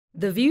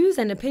The views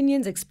and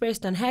opinions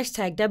expressed on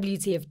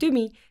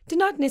 #WTFDumi do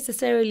not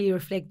necessarily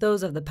reflect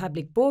those of the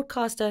public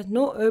broadcaster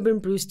nor Urban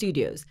Brew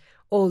Studios.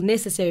 All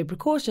necessary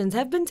precautions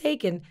have been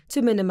taken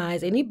to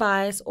minimize any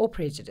bias or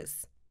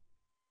prejudice.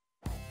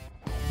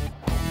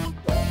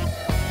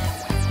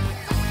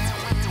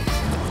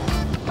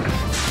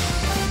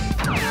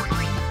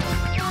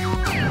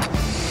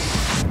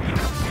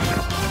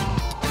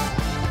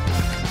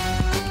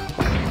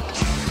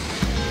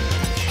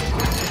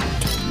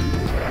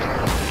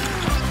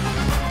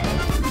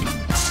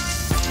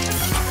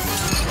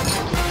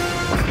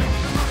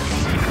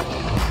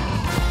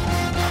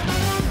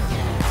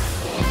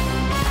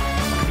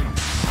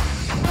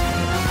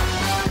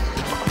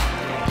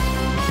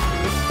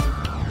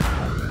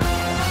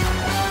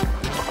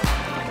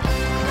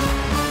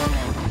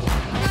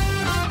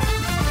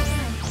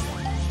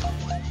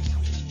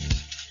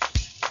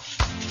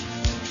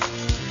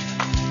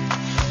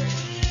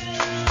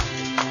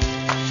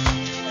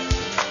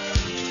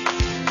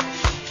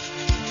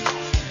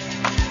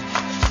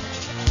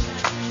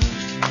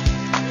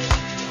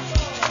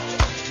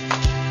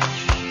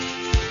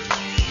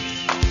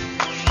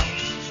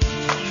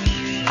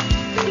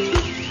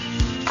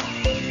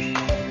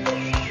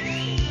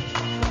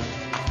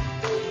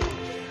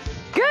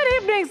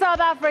 South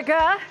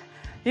Africa,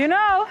 you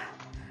know,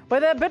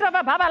 with a bit of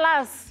a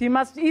babalas, you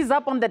must ease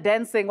up on the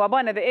dancing.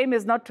 Wabona, the aim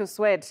is not to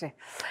sweat.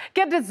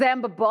 Get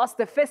December, boss.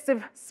 The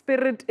festive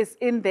spirit is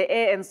in the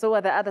air, and so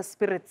are the other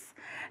spirits.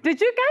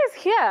 Did you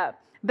guys hear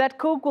that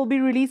Coke will be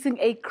releasing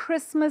a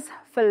Christmas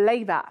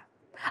flavor?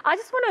 I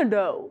just want to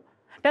know,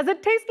 does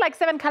it taste like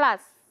 7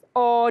 colors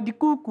or the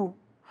cuckoo?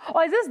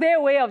 Or is this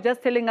their way of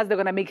just telling us they're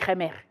going to make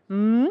khemer?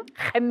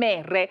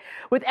 Khemer,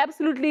 with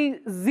absolutely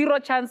zero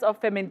chance of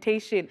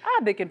fermentation.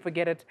 They can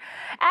forget it.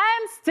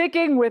 And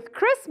sticking with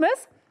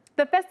Christmas,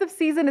 the festive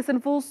season is in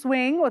full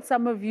swing, with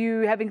some of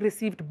you having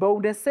received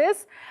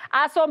bonuses.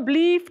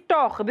 Assemblief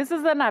toch, this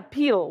is an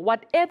appeal.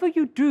 Whatever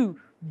you do,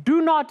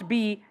 do not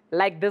be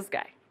like this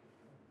guy.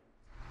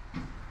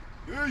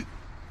 Hey.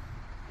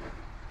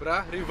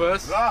 Bra,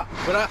 reverse. Bra.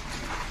 Bra.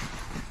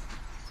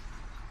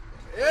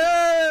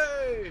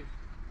 Hey!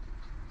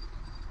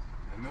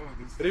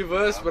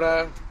 Reverse,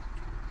 bruh.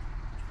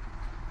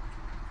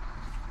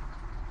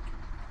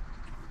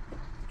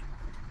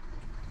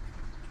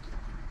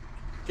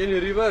 Can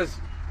you reverse?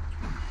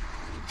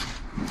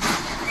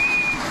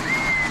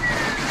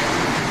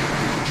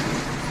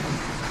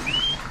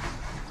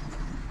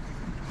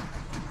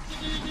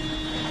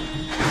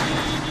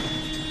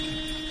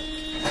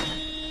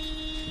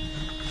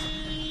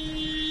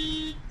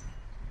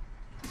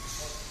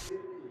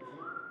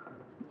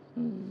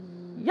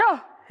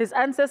 His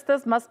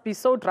ancestors must be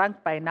so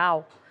drunk by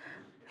now.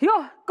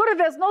 Yo, good,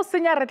 there's no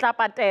Sinya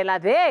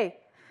Retlapatela there.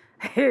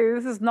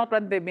 This is not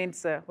what they meant,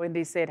 sir, when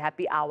they said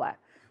happy hour.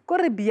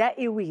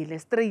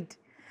 Straight.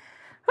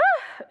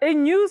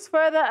 In news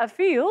further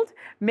afield,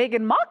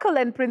 Meghan Markle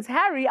and Prince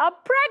Harry are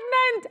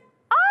pregnant.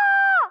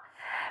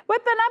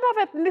 With the number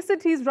of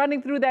ethnicities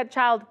running through that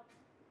child,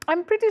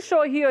 I'm pretty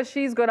sure he or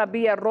she's gonna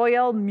be a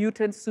royal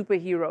mutant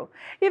superhero,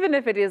 even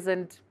if it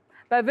isn't.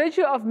 By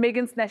virtue of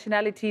Meghan's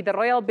nationality, the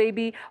royal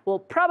baby will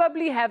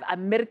probably have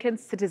American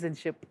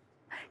citizenship.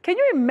 Can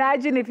you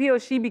imagine if he or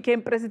she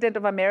became president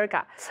of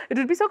America? It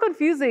would be so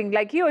confusing,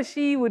 like he or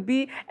she would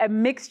be a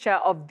mixture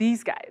of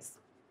these guys.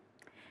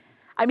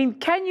 I mean,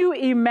 can you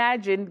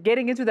imagine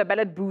getting into the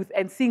ballot booth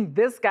and seeing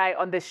this guy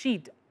on the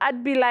sheet?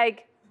 I'd be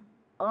like,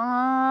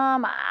 I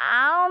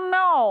don't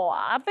know.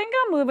 I think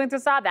I'm moving to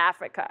South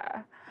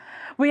Africa.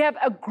 We have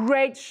a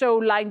great show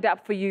lined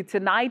up for you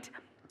tonight.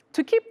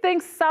 To keep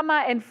things summer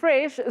and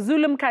fresh,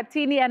 Zulu,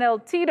 Mkhathini, and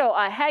L-Tido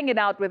are hanging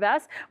out with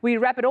us. We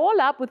wrap it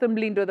all up with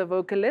Mlindo, the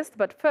vocalist.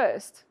 But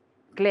first,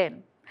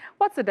 Glenn,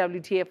 what's the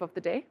WTF of the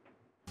day?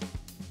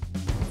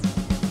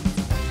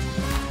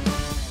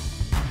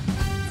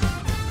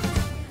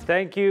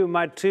 Thank you,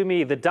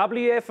 Matumi. The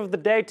WF of the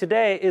day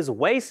today is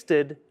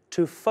wasted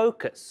to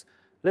focus.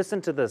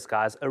 Listen to this,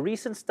 guys. A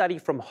recent study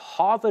from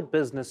Harvard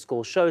Business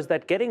School shows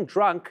that getting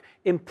drunk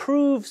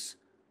improves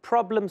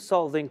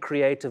problem-solving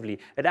creatively.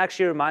 It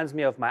actually reminds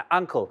me of my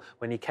uncle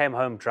when he came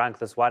home drunk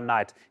this one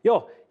night.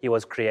 He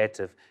was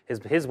creative.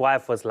 His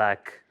wife was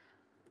like,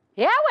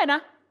 yeah,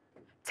 winner.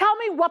 Tell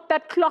me what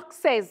that clock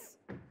says.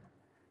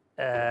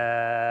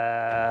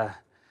 Yeah,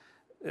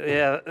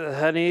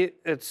 honey,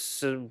 it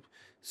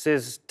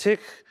says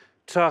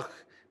tick-tock,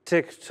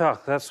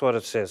 tick-tock. That's what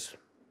it says.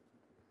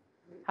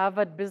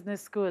 Harvard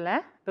Business School,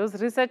 eh? Those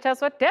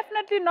researchers were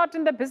definitely not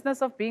in the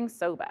business of being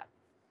sober.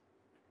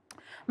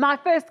 My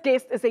first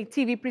guest is a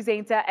TV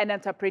presenter, an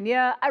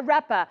entrepreneur, a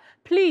rapper.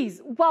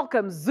 Please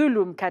welcome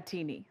Zulu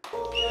Mkhathini.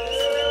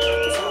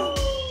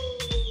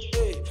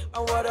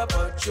 What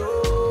about you?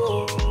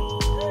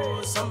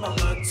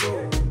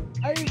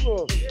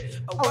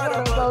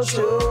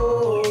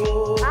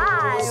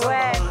 Hi,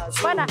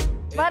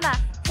 Bana.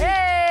 Hey!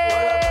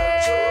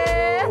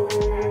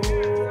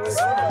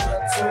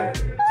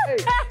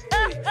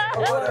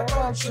 What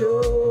about you?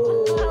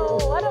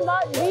 What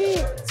about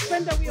me?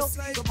 go.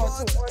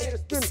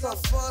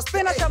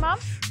 Spin us, mom.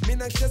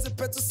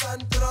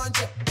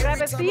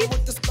 Grab a seat.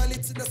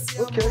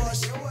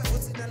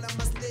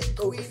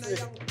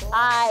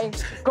 Aye,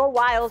 go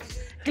wild.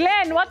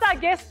 Glenn, what's our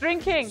guest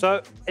drinking?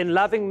 So, in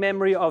loving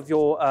memory of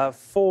your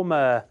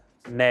former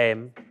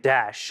name,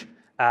 Dash,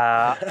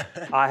 I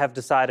have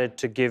decided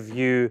to give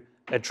you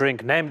a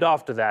drink named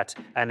after that,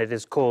 and it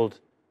is called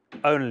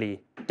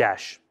Only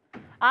Dash.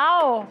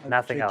 Ow.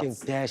 Nothing Drinking else.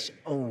 Dash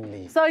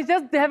only. So it's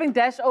just having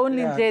Dash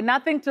only, Yeah. Jay.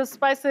 Nothing to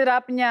spice it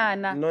up,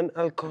 nyana.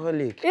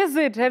 Non-alcoholic. Is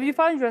it? Have you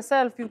found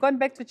yourself? You've gone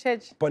back to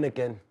church? Born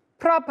again.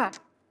 Proper.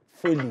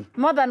 Fully.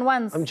 More than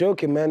once. I'm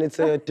joking, man. It's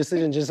a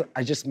decision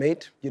I just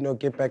made. You know,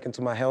 get back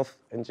into my health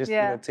and just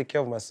Yeah. you know, take care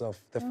of myself.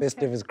 The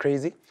festive is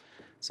crazy,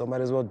 so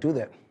might as well do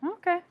that.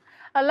 Okay.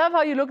 I love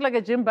how you look like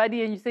a gym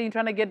buddy and you say you're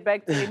trying to get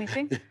back to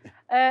anything.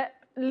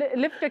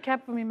 Lift your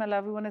cap for me, my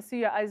love. We want to see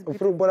your eyes.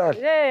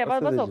 Yeah,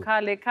 but what's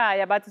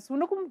okay, but it's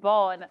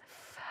born.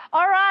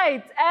 All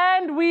right,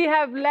 and we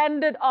have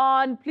landed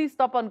on please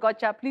stop on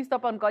gotcha, please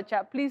stop on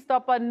gotcha, please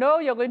stop on no,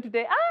 you're going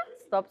today.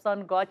 Stops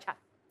on gotcha.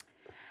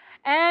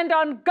 And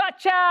on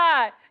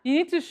gotcha, you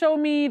need to show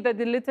me the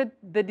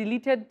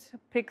deleted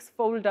pics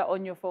folder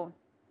on your phone.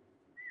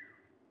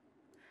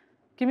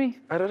 Give me.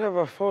 I don't have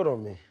a phone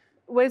on me.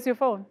 Where's your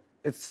phone?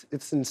 It's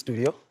in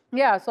studio.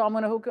 Yeah, so I'm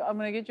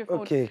gonna get your phone.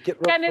 Okay,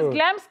 get Can his phone.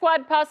 glam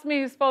squad pass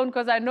me his phone?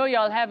 Because I know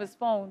y'all have his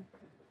phone.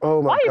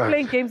 Oh my Why are you God.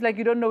 playing games like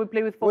you don't know we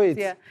play with phones Wait.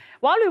 here?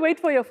 While we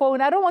wait for your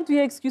phone, I don't want to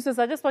hear excuses.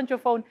 I just want your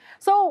phone.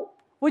 So,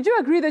 would you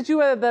agree that you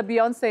were the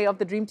Beyonce of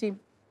the Dream Team?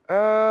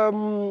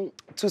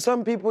 To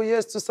some people,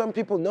 yes. To some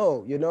people,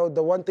 no. You know,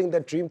 the one thing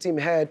that Dream Team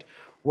had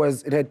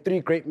was it had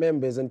 3 great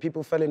members, and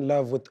people fell in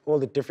love with all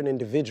the different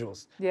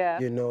individuals. Yeah.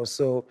 You know,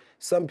 so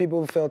some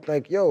people felt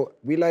like, yo,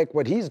 we like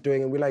what he's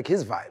doing and we like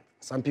his vibe.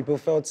 Some people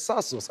felt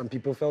Sasso, some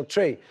people felt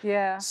Trey.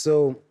 Yeah.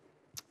 So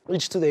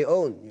each to their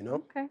own, you know.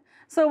 Okay.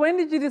 So when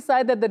did you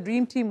decide that the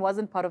Dream Team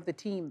wasn't part of the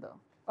team, though?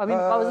 I mean,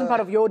 it wasn't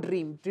part of your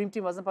dream. Dream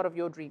Team wasn't part of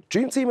your dream.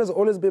 Dream Team has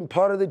always been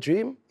part of the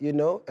dream, you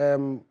know.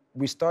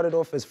 We started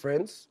off as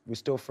friends, we're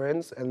still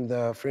friends, and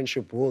the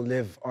friendship will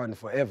live on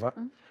forever.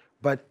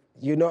 But,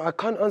 you know, I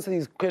can't answer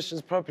these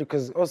questions properly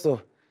because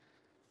also,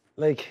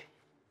 like,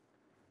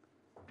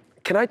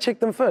 can I check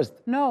them first?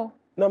 No.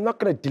 No, I'm not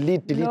going to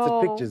delete the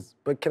No. pictures,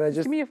 but can I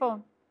just... Give me your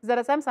phone. Is that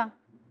a Samsung?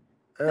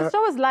 The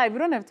show is live. We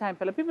don't have time,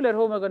 fella. People at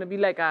home are going to be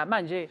like,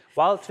 manje.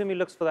 While Tumi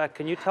looks for that,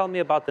 can you tell me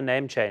about the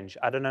name change?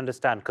 I don't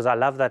understand, because I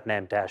love that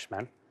name, Dash,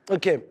 man.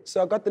 Okay,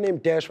 so I got the name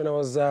Dash when I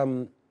was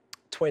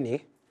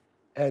 20,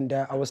 and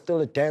I was still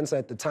a dancer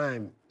at the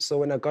time. So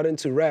when I got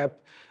into rap,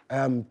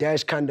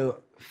 Dash kind of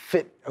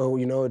fit,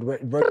 you know, it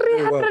worked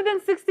very well.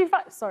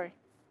 365. Sorry.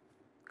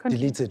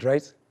 Deleted,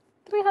 right?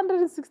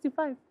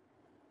 365.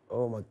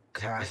 Oh my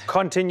God.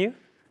 Continue.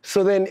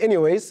 So then,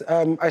 anyways,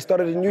 I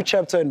started a new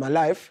chapter in my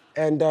life.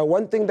 And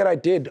one thing that I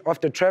did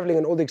after traveling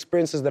and all the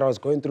experiences that I was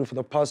going through for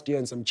the past year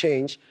and some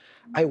change,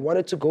 I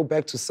wanted to go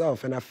back to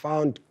self. And I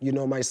found, you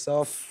know,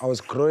 myself, I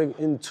was growing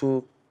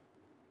into...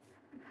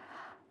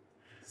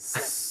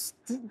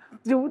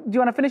 Do you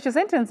want to finish your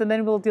sentence and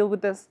then we'll deal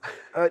with this?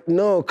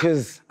 No,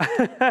 because...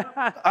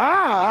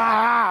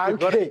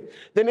 okay.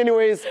 Then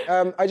anyways,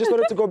 I just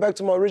wanted to go back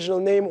to my original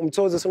name.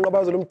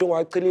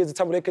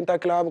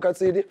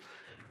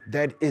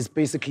 That is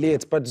basically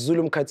it. But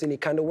Zulu Mkhathini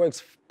kind of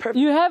works perfect.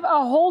 You have a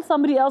whole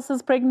somebody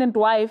else's pregnant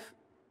wife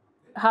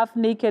half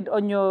naked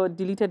on your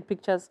deleted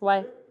pictures.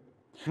 Why?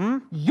 Yo,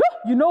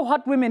 you know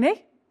hot women, eh?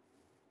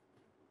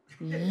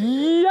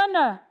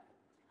 Yana.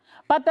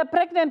 But the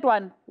pregnant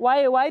one,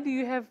 why do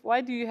you have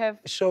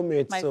Show me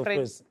it my so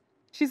friend? first.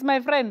 She's my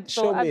friend.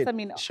 So Show me answer it.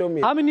 me now. Show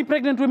me it. How many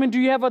pregnant women do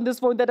you have on this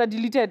phone that are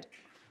deleted?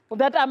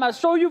 That I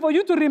must show you for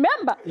you to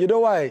remember. You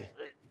know why?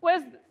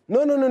 Where's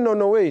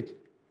No, wait.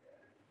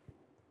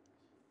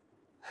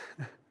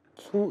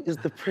 Who is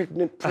the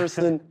pregnant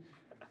person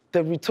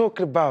that we're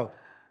talking about?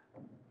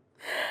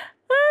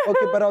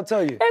 Okay, but I'll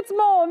tell you. It's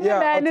Mo, Yeah,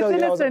 man. I'll tell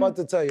It's you. I was innocent. about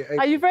to tell you.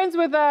 Are you friends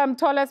with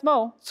Tall as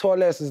Mo?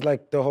 Tall-ass is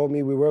like the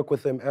homie. We work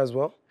with him as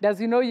well. Does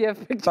he know you have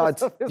pictures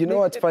But of his you know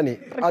what's naked- funny?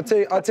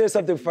 I'll tell you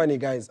something funny,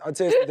 guys. I'll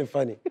tell you something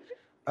funny.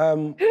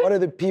 One of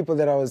the people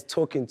that I was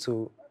talking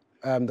to,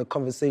 the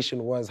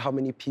conversation was how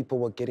many people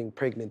were getting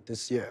pregnant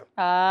this year.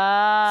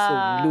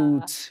 Ah. So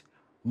Lute,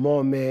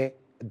 Mome,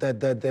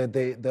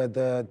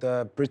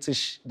 the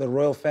British, the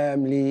royal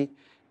family,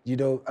 you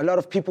know, a lot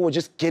of people were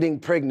just getting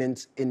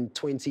pregnant in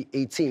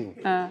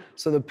 2018.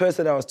 So the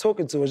person I was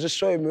talking to was just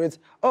showing me,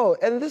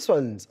 and this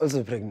one's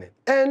also pregnant.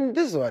 And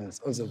this one's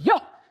also Yo!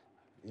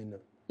 you know.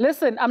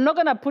 Listen, I'm not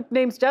going to put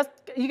names. Just,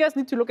 you guys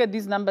need to look at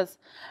these numbers.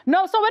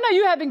 No, so when are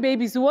you having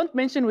babies? You won't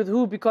mention with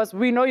who because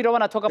we know you don't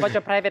want to talk about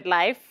your private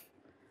life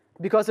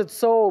because it's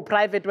so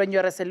private when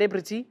you're a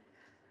celebrity.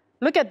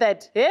 Look at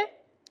that, eh?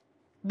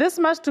 This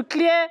much to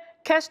clear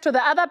cash to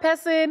the other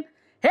person.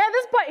 Hey,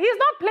 this boy, he's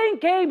not playing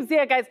games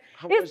here, guys.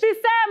 It's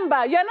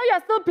December. You know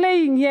you're still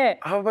playing here.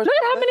 How much Look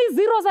at how is many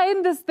zeros are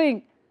in this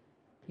thing.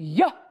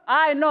 Yo,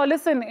 I know.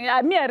 Listen, I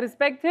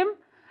respect him.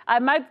 I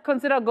might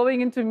consider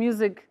going into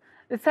music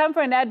It's time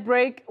for an ad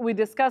break. We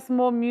discuss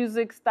more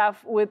music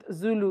stuff with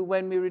Zulu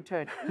when we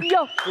return.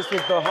 Yo! This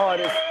was the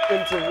hardest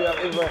interview I've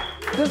ever...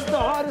 This is the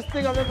hardest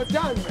thing I've ever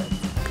done, man.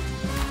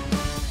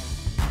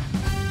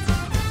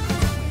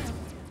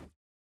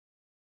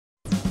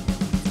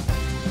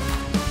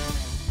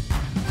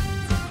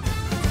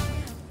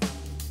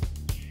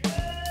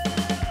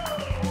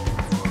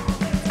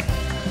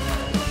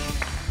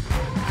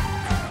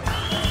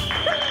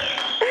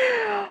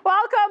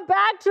 Welcome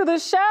back to the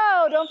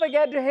show. Don't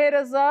forget to hit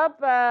us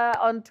up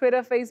on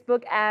Twitter,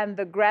 Facebook, and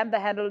the gram. The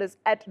handle is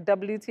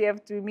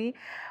 @WTFToMe.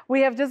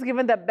 We have just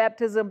given the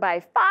baptism by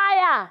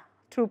fire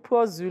to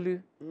poor Zulu.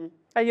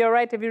 Are you all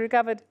right? Have you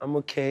recovered? I'm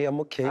okay, I'm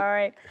okay. All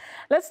right.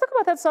 Let's talk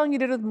about that song you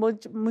did with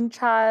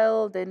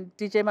Moonchild and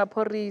DJ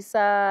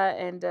Maphorisa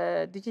and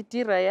DJ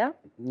Tira, yeah?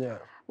 Yeah.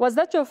 Was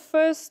that your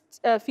first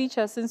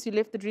feature since you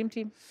left the Dream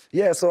Team?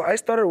 Yeah, so I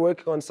started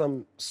working on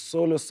some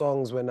solo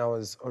songs when I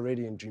was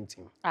already in Dream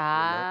Team.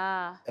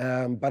 Ah.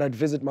 But I'd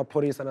visit my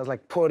Pori and I was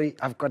like, Pori,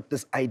 I've got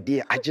this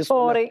idea. I just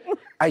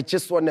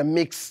want to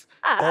mix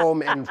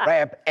home and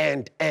rap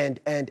and,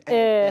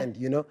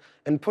 you know?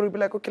 And Pori would be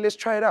like, okay, let's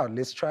try it out.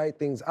 Let's try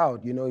things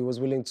out. You know, he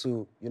was willing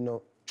to, you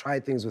know, try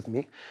things with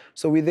me.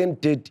 So we then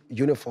did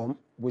Uniform,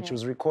 which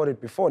was recorded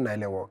before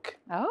Nile Walk.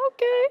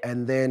 Okay.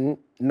 And then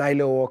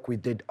Nile Walk we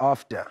did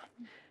after.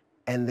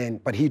 And then,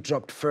 but he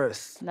dropped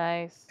first.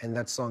 Nice. And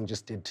that song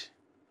just did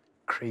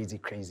crazy,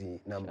 crazy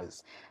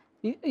numbers.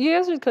 Sure. You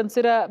guys would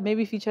consider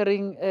maybe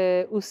featuring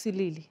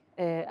Usilili,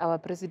 our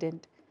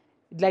president.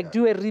 Like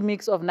do a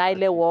remix of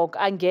Nile Walk,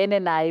 Angene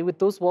and I, with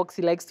those walks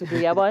he likes to do.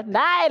 Yeah,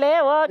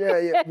 Nile Walk.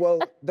 Yeah.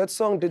 Well, that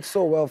song did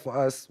so well for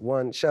us.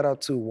 Shout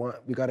out to One.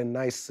 We got a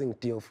nice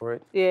sync deal for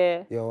it.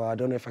 Yeah. Yo, I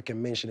don't know if I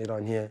can mention it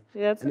on here.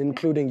 Yeah, and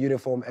including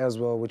Uniform as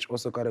well, which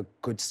also got a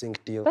good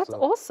sync deal. That's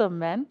awesome,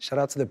 man. Shout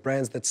out to the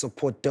brands that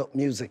support dope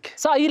music.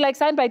 So are you like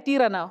signed by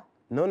Tira now?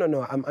 No.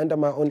 I'm under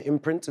my own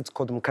imprint. It's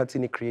called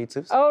Mkhathini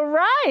Creatives. All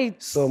right.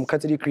 So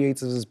Mkhathini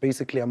Creatives is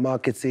basically a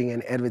marketing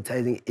and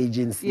advertising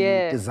agency,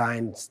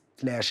 design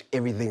 /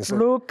 everything. So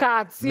look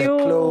at you. The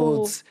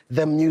clothes,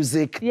 the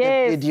music, the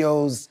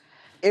videos,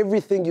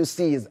 everything you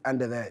see is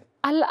under that.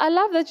 I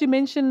love that you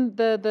mentioned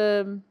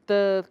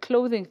the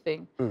clothing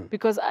thing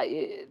because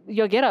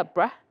your get up,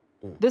 bruh.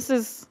 This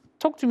is,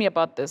 talk to me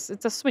about this.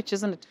 It's a switch,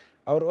 isn't it?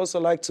 I would also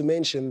like to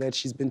mention that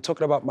she's been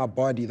talking about my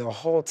body the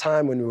whole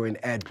time when we were in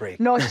ad break.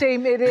 No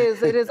shame, it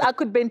is. I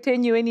could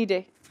maintain you any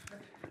day.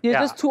 You're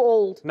just too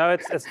old. No,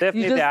 it's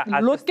definitely you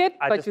just there.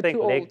 I just think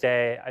too leg old.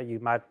 day, you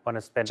might want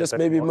to spend just a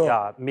bit maybe more.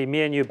 Yeah,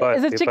 me and you both.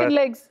 Is it chicken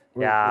legs?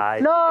 Yeah.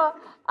 No,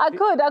 I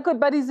could,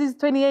 but he's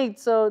 28,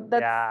 so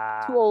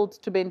that's too old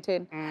to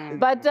maintain.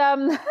 But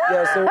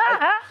yeah, so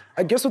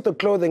I guess with the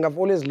clothing, I've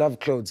always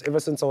loved clothes. Ever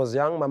since I was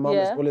young, my mom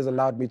has always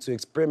allowed me to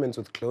experiment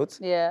with clothes.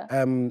 Yeah.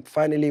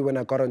 Finally, when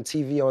I got on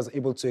TV, I was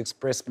able to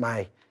express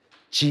my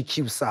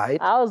GQ side.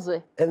 How's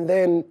it? And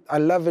then I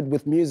love it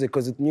with music,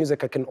 because with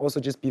music I can also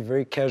just be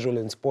very casual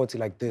and sporty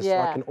like this. So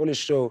I can always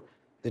show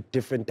the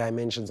different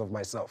dimensions of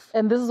myself.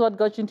 And this is what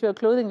got you into a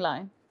clothing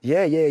line?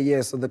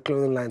 Yeah. So the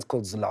clothing line is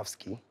called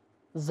Zulovsky.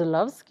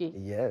 Zulovsky?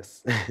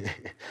 Yes.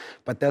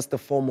 But that's the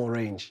formal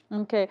range.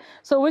 Okay.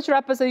 So which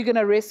rappers are you going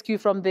to rescue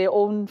from their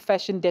own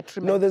fashion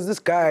detriment? No, there's this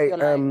guy,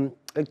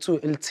 like to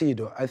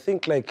L-Tido. I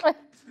think like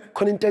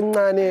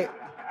Konintengane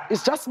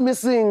is just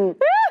missing,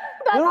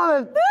 you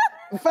know,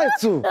 fight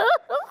too.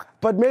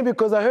 But maybe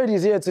because I heard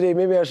he's here today,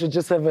 maybe I should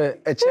just have a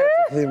chat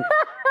with him.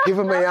 Give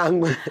him a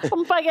young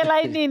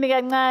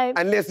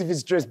Unless if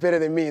he's dressed better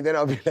than me, then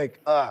I'll be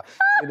like,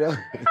 you know.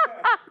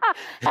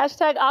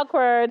 Hashtag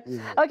awkward.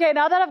 Okay,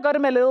 now that I've got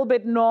him a little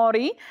bit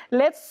naughty,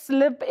 let's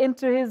slip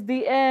into his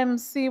DM,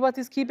 see what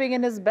he's keeping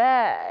in his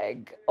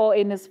bag or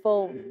in his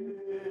phone.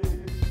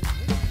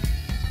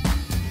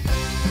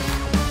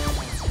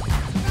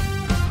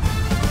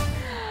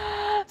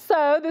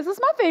 So this is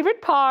my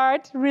favorite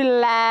part.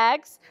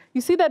 Relax.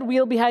 You see that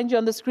wheel behind you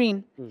on the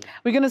screen?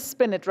 We're going to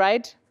spin it,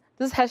 right?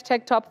 This is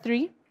hashtag top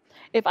 3.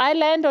 If I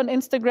land on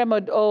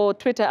Instagram or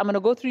Twitter, I'm going to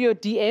go through your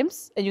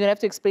DMs, and you're going to have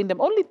to explain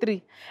them. Only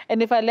 3.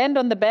 And if I land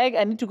on the bag,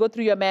 I need to go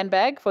through your man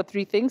bag for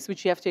 3 things,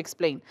 which you have to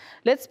explain.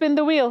 Let's spin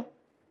the wheel.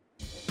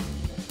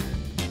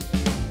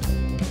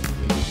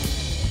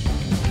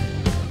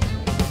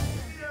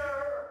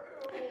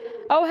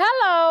 Oh,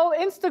 hello,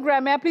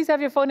 Instagram. May I please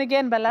have your phone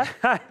again, Bella?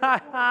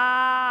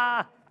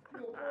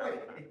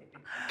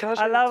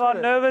 I love how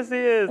nervous he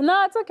is.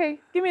 No, it's okay.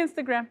 Give me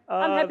Instagram.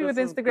 I'm happy with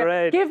Instagram.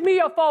 Great. Give me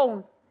your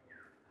phone.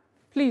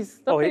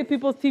 Please, don't pay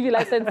people's TV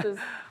licenses.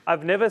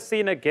 I've never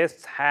seen a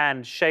guest's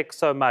hand shake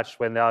so much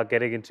when they are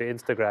getting into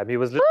Instagram. He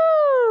was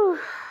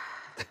literally...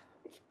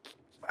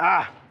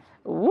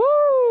 Woo!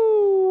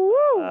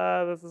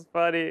 This is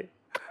funny.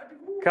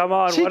 Come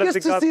on, she what has he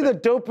gets got to see there? the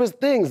dopest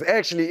things,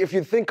 actually, if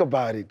you think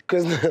about it.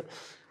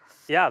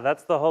 Yeah,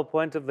 that's the whole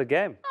point of the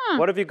game.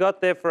 What have you got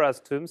there for us,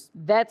 Tooms?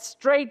 That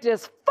straight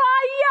is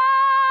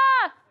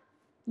fire!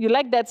 You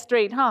like that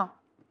straight, huh?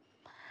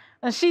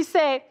 And she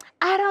say,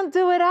 I don't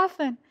do it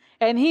often.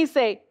 And he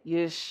say,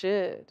 you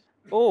should.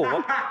 Oh,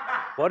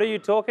 what are you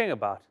talking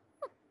about?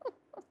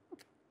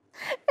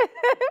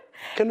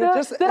 Can we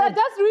just Did I add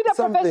just read a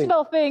something?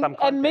 professional thing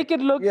and make it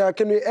look... Yeah,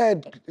 can we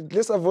add,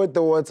 let's avoid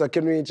the water,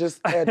 can we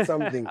just add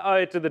something?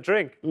 Oh, to the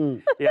drink?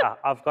 Yeah,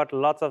 I've got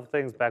lots of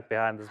things back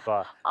behind this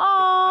bar.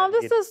 Oh,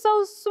 this is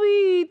so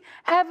sweet.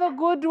 Have a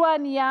good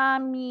one,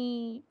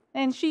 Yummy.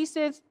 And she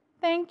says,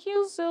 thank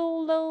you,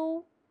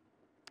 Zulu.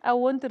 I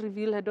want to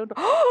reveal her, don't...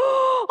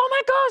 Oh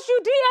my gosh, you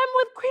DM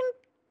with Queen...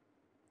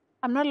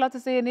 I'm not allowed to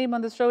say her name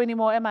on the show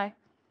anymore, am I?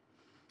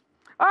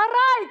 All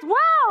right,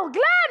 well,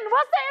 Glenn,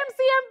 what's the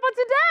MCM for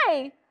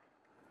today?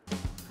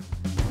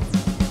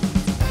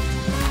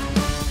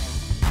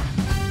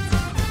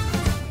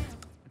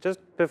 Just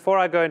before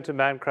I go into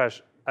Mega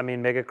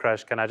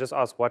Crush, can I just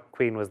ask what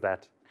queen was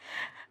that?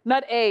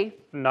 Not A.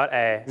 Not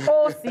A.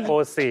 Or C.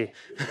 Or C.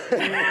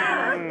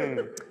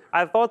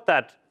 I thought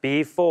that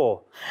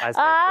before I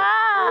said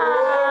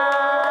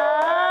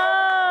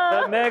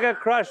The Mega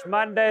Crush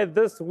Monday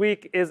this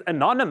week is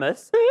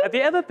anonymous. Have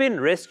you ever been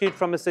rescued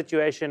from a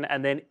situation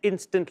and then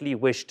instantly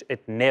wished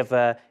it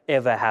never,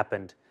 ever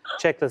happened?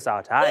 Check this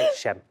out. Hi,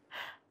 Shem.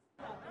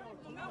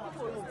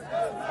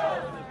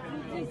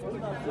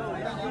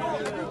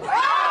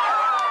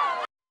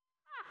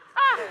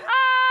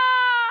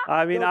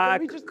 I mean, I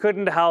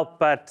couldn't help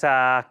but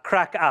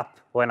crack up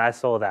when I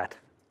saw that.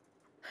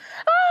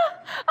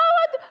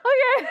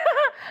 Okay.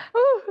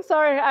 Ooh,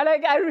 sorry. I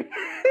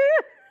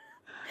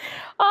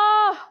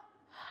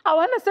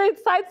want to say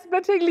it's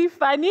side-splittingly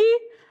funny,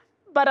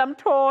 but I'm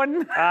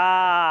torn.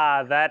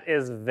 Ah, that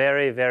is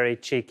very, very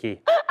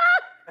cheeky.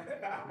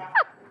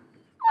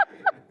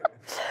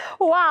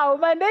 Wow,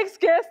 my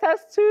next guest has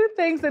two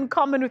things in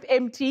common with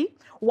MT.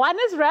 One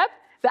is rap,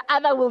 the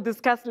other we'll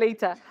discuss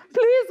later.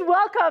 Please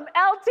welcome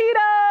L-Tido!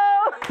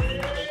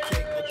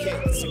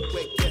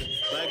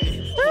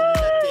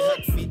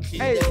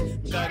 Hey.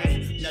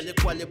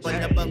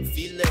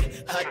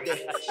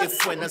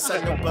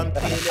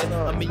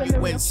 I mean, you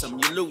win some,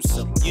 you lose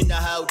some. You know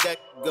how that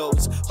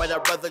goes. But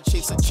I'd rather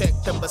chase a check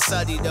than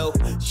Basadi, though.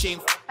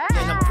 Shame,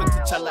 and I'm quick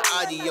to tell the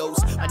adios.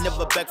 I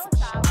never beg for.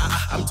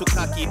 I'm too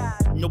cocky.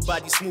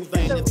 Nobody smoother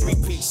in a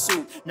three-piece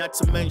suit. Not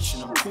to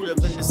mention, I'm cooler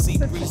than the sea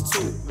breeze,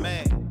 too.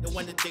 Man, the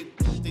one that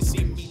they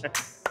see me.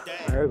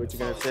 I heard what you're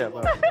going to say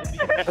about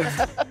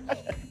it.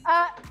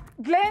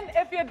 Glenn,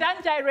 if you're done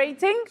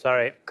gyrating,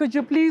 Sorry. Could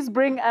you please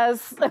bring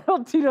us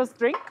L-Tido's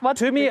drink?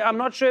 To me, I'm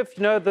not sure if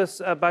you know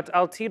this, but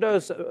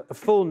L-Tido's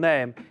full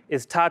name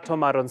is Tato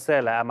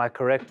Maronsela. Am I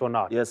correct or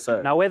not? Yes,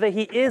 sir. Now, whether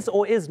he is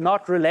or is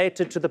not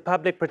related to the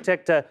public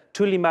protector,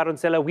 Thuli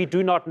Maronsela, we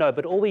do not know.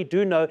 But all we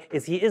do know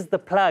is he is the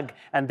plug,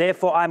 and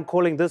therefore I'm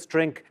calling this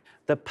drink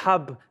the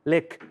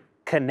Public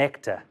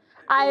Connector.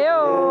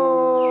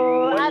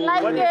 Ayo, I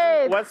like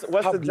it. What's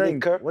the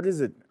drink? What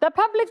is it? The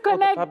Public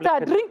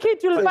Connector. Drink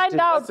it, you'll find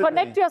out.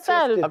 Connect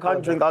yourself. I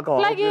can't drink alcohol.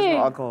 Plug There's in.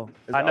 no alcohol.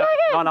 I know,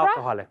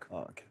 non-alcoholic. Oh,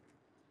 okay.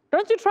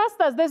 Don't you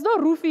trust us? There's no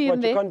roofie in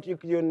What, there.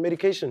 you're on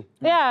medication?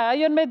 Yeah,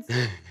 you're on meds.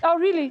 Oh,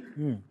 really?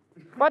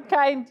 What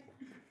kind?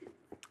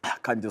 I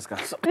can't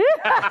discuss.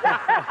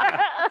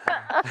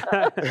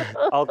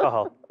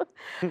 Alcohol.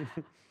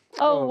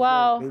 Oh,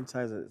 wow. Name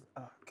sizes.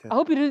 Oh, okay. I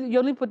hope you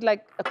only put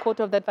like a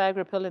quarter of that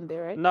Viagra pill in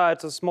there, right? No,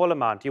 it's a small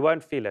amount. You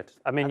won't feel it.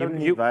 I mean, I don't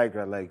need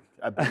Viagra, like,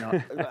 I've been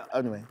out.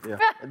 Anyway, yeah.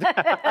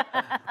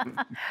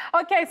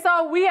 Okay,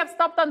 so we have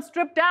stopped on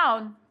Strip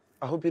Down.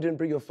 I hope you didn't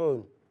bring your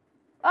phone.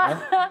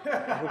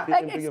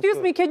 Excuse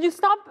me, can you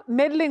stop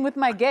meddling with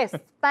my guests?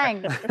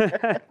 Thanks.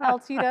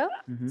 L-Tido,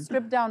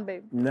 Strip Down,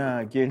 babe. Nah,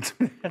 again.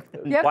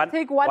 You have to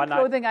take one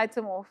clothing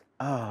item off.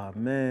 Ah,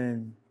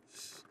 man.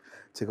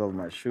 Take off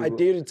my shoe. I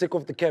dare you to take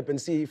off the cap and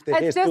see if the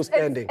hair's still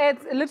standing.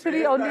 It's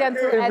literally only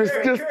until ad If it's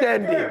still break.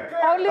 standing.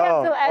 Only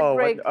until ad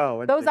break.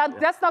 when Those they- are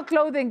that's not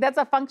clothing. That's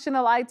a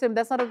functional item.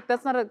 That's not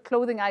a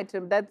clothing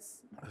item.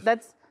 That's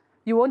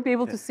you won't be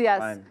able to see us.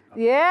 fine.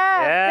 Yeah,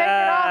 take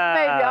it off,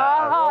 baby.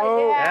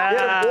 Oh, yeah.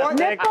 Yeah,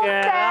 Nipple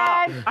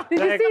stand. Did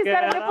you see? He's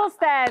got a nipple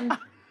stand.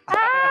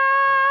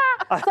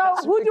 So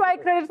who do I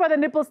credit for the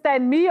nipple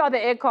stand? Me or the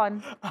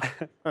aircon?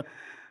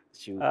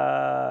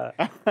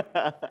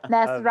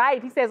 That's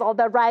right. He says all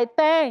the right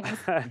things.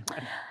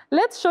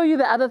 Let's show you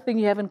the other thing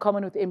you have in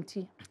common with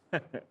MT.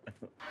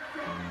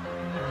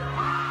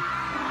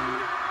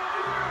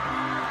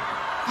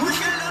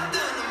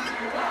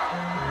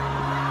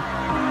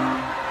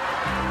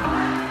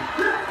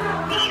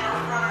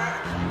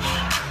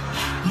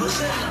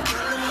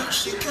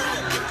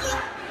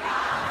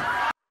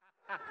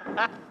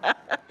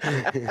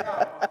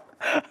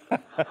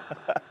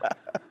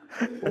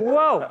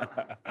 Whoa!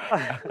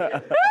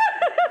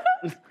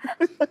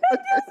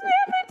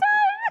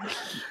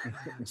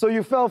 So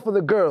you fell for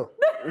the girl,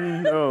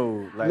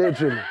 No, like,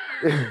 literally.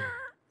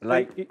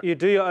 like, You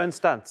do your own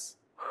stunts.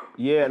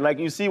 yeah, like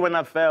you see when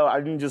I fell, I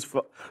didn't just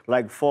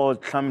fall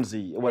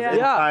clumsy. It was Yeah. in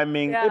Yeah.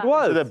 timing. Yeah. It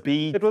was. To the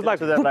beat. It was like,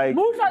 to the, like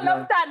Move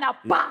along, now,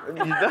 bah!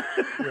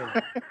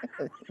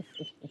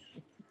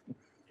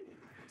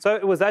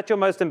 So was that your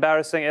most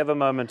embarrassing ever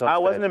moment on I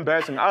stage? wasn't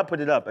embarrassing. I'll put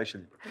it up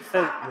actually.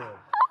 Because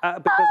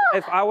I'm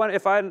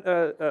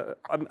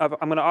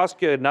going to ask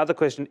you another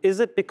question. Is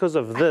it because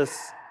of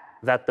this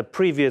that the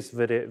previous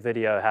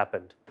video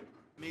happened.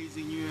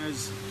 Amazing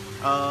years.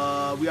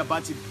 We are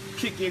about to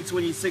kick in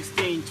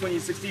 2016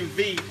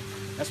 V.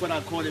 That's what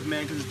I call it,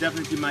 man, because it's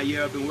definitely my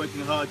year. I've been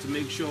working hard to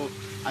make sure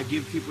I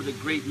give people the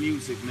great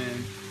music,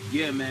 man.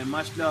 Yeah, man,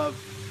 much love.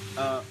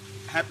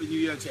 Happy New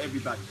Year to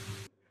everybody.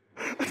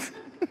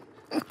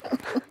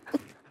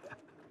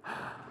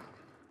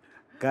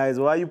 Guys,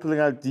 why are you pulling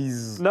out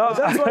these? No,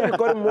 That's why you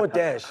got more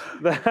dash.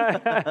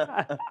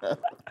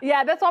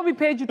 Yeah, that's why we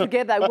paid you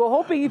together. We were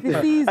hoping if he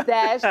sees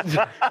Dash,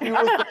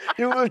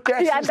 You will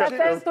dash. he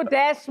understands to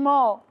dash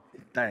more.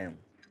 Damn.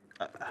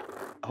 I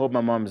hope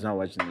my mom is not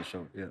watching the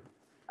show. Yeah.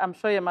 I'm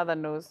sure your mother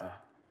knows.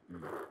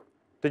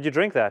 did you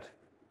drink that?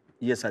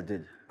 Yes, I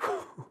did.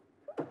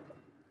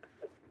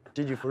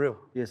 Did you for real?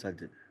 Yes, I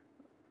did.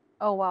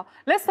 Oh, wow.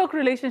 Let's talk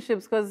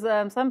relationships, because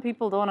some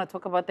people don't want to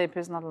talk about their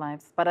personal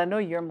lives, but I know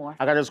you're more.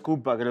 I got a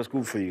scoop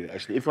for you,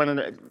 actually. If you want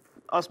to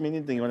ask me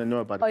anything you want to know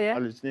about Oh, it, yeah?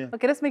 I'll let you know.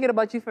 Okay, let's make it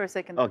about you for a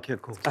second. Okay,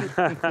 cool.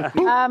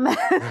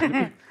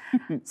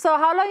 So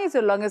how long has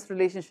your longest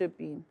relationship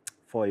been?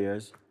 4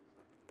 years.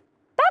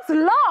 That's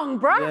long,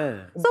 bruh.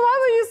 Yeah. So why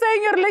were you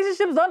saying your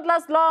relationships don't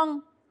last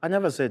long? I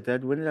never said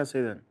that. When did I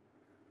say that?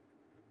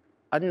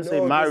 I didn't say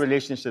No, my this-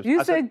 relationships. You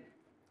I said,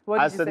 what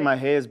did I you said say? my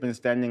hair has been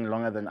standing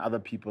longer than other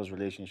people's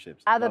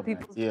relationships. Other Love, man.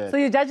 people's. Yeah. So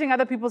you're judging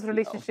other people's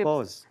relationships?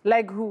 course.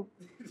 Like who?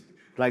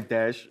 Like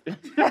Dash.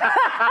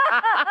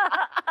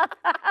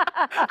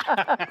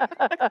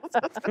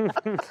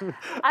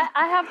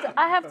 I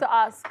have to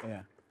ask.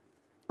 Yeah.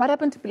 What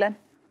happened to Pilan?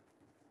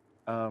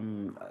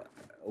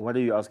 What are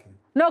you asking?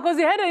 No, because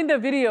you had her in the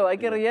video. I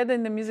get her, you had her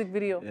in the music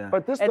video. Yeah.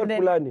 But this is And not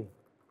then- Pulani.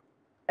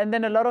 And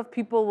then a lot of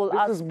people will This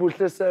ask, is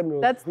Buhle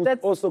Samuel, That's- who's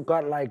that's- also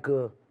got like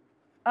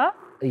huh?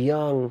 a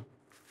young...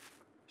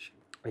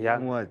 Yeah.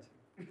 What?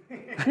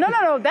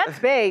 No, that's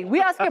Bay. We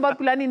asking about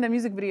Pulani in the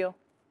music video.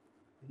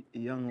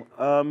 Young.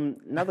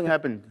 Nothing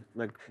happened.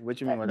 Like, what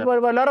you mean? What But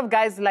happened? a lot of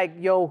guys like,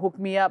 yo, hook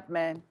me up,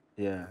 man.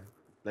 Yeah.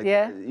 Like,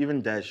 Yeah?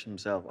 Even Dash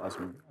himself asked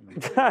me. I'm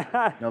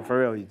like, no, for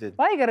real, he did.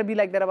 Why you gotta be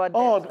like that about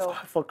Oh, Dash, though?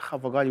 I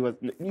forgot you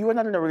were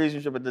not in a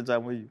relationship at the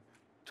time, were you?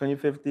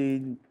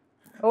 2015.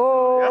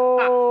 Oh,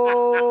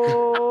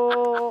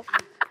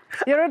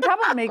 you're a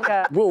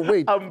troublemaker. Bro,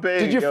 wait. I'm big,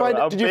 Did you yo, find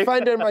I'm Did you big.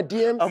 find her in my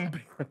DMs?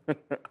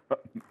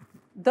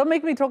 Don't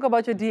make me talk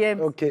about your DMs.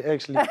 Okay,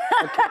 actually.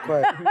 Okay,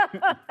 quiet.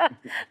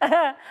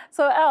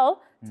 So,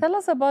 El, tell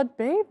us about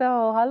Bay,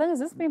 though. How long has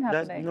this been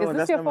happening? Is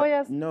this your not 4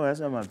 years? No, that's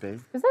not my babe.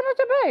 Is that not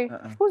your Bay?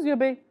 Who's your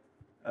Bay?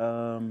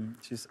 I'm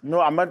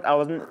not. I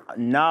wasn't.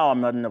 Now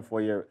I'm not in a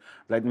 4 year.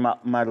 Like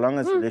my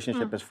longest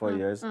relationship is 4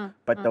 years,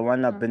 but the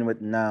one I've been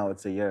with now,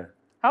 it's a year.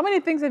 How many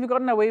things have you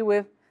gotten away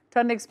with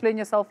trying to explain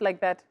yourself like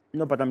that?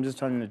 No, but I'm just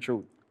telling the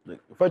truth. Like,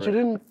 But you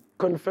didn't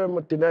confirm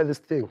or deny this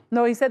thing.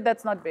 No, he said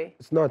that's not Bay.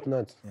 It's not.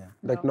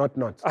 Like, not.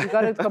 You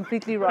got it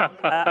completely wrong.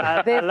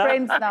 They're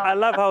friends now. I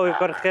love how we've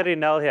got Gerry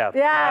Nel here.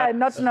 Yeah,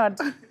 not.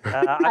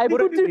 I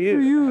put it to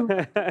you.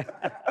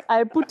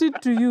 I put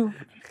it to you.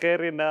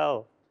 Gerry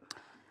Nel.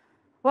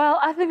 Well,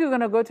 I think we're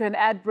going to go to an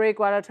ad break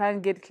while I try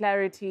and get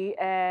clarity.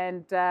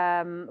 And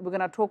we're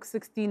going to talk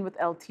 16 with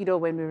L-Tido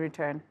when we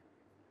return.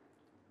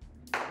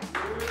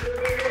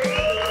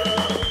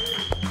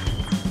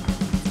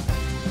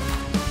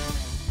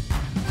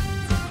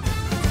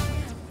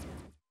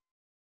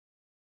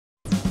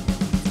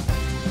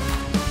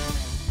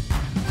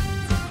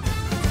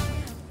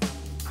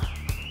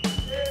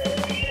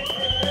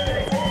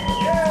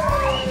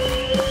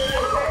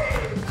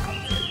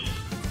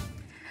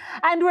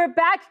 And we're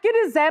back. Ke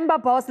December,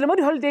 boss. Le mo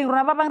di holiday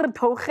rona ba bang re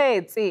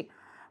theogetse.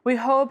 We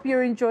hope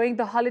you're enjoying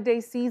the holiday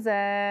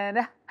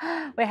season.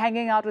 We're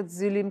hanging out with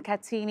Zulu,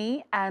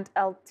 Mkhathini, and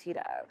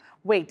L-Tido.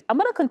 Wait, I'm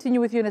going to continue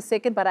with you in a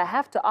second, but I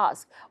have to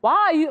ask, why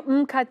are you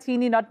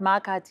Mkhathini, not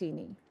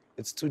Mkhathini?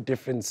 It's two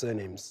different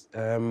surnames.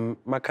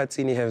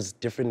 Mkhathini has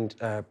different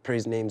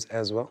praise names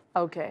as well.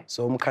 Okay.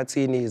 So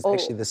Mkhathini is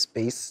actually the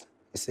space.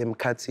 It's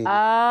Mkhathini.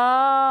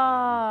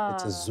 Ah.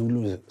 It's a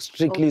Zulu,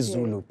 strictly Okay.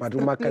 Zulu. But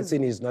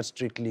Mkhathini is not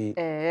strictly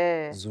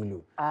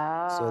Zulu.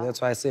 So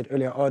that's why I said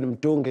earlier on,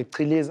 Mdunge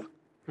Chiliza.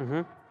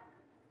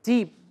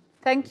 Deep.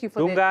 Thank you for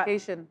the Dunga.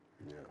 education.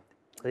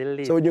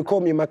 Really? So when you call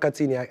me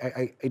Mkhathini,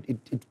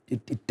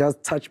 it does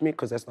touch me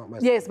because that's not my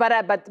Yes,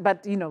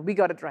 but you know, we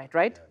got it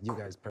right? You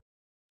guys.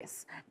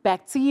 Yes.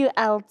 Back to you,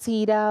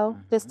 L-Tido.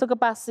 Let's talk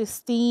about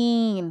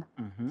 16.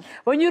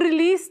 When you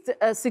released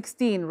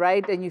 16,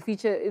 right, and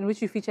in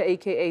which you feature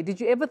AKA, did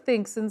you ever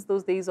think since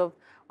those days of,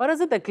 what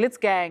is it, the Glitz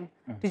Gang,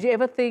 did you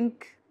ever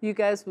think you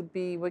guys would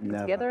be working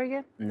Never. together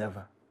again?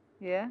 Never.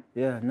 Yeah?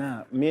 Yeah,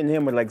 nah. Me and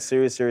him were like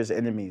serious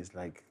enemies.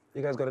 Like,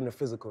 You guys got in a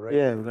physical, right?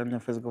 yeah, we got in a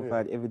physical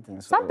fight, everything.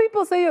 So, Some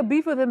people say your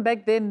beef with him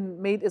back then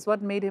is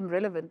what made him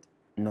relevant.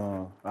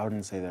 no, I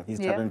wouldn't say that.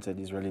 He's Yeah? talented.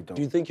 He's really dope.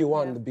 Do you think you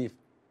won the beef?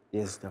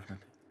 Yes,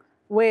 definitely.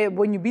 Where,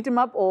 when you beat him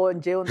up or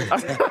in jail? On the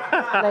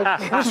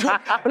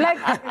like,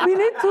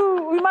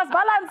 we must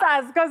balance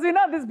us because we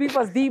know this beef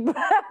was deep.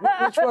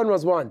 Which one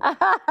was won?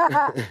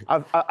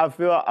 I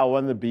feel I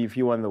won the beef.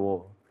 He won the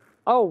war.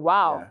 Oh,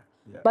 wow.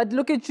 Yeah. But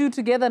look at you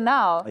together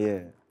now.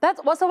 Yeah. That's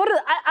what's what is,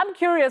 I'm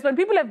curious, when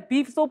people have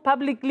beef so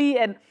publicly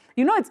and,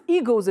 you know, it's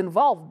egos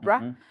involved,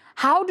 bruh.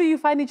 How do you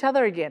find each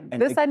other again?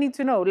 And This I need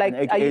to know. Like,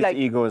 are you like,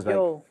 ego is like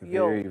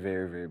very,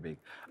 very, very big.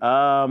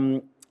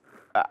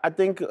 I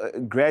think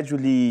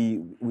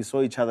gradually we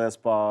saw each other's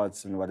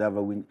parts and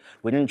whatever. We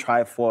didn't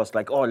try force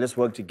like, oh, let's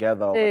work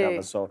together or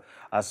whatever. So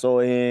I saw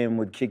him,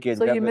 would kick it.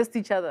 So you missed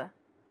each other?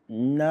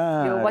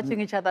 Nah. You were watching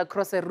each other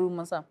across a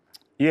room or something?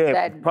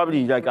 Yeah,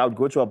 probably like I would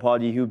go to a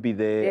party, he would be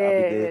there,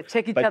 I'll be there.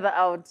 Check each other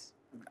out.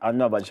 I don't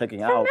know about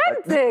checking out.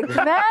 Romantic,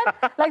 man.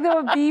 Like they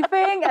were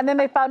beefing and then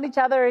they found each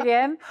other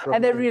again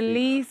and they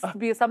released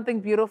something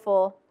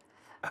beautiful.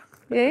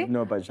 Yeah? I don't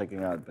know about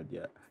checking out, but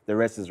yeah, the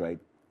rest is right.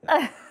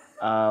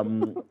 Yeah,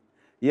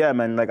 yeah,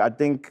 man, like I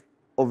think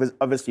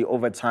obviously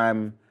over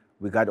time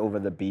we got over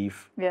the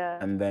beef. Yeah.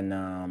 And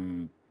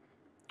then,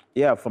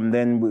 yeah, from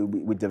then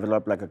we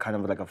developed like a kind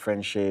of like a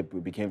friendship. We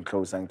became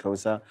closer and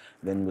closer.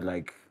 Then we're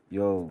like,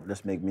 yo,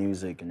 let's make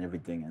music and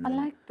everything. And I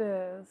like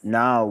this.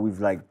 now we've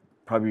like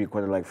probably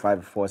recorded like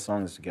 4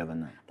 songs together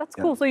now. That's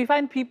cool. So you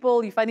find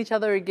people, you find each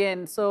other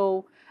again.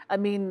 So, I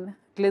mean,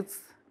 Glitz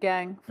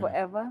Gang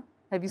forever.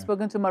 Have you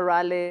spoken to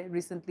Morale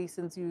recently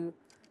since you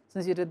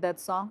did that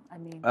song? I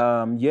mean,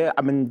 yeah,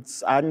 I mean,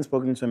 I hadn't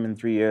spoken to him in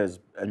 3 years,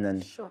 and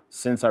then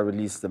since I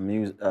released the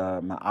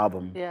my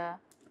album,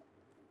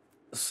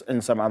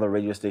 in some other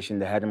radio station,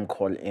 they had him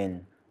call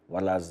in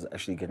while I was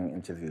actually getting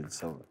interviewed.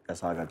 So that's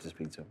how I got to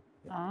speak to him.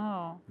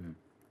 Yeah.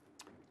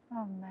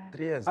 Oh man.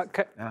 3 years.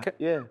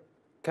 Yeah.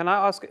 Can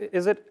I ask,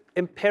 is it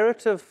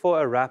imperative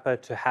for a rapper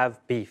to have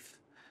beef?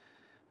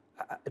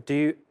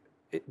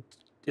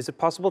 Is it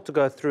possible to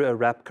go through a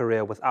rap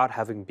career without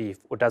having beef,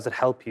 or does it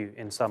help you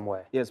in some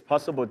way? Yeah, it's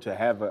possible to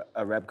have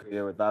a rap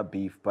career without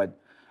beef, but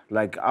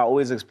like I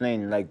always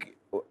explain, like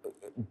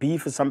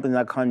beef is something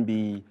that can't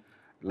be,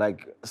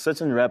 like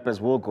certain rappers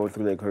will go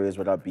through their careers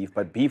without beef,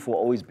 but beef will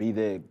always be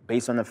there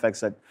based on the fact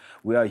that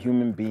we are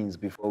human beings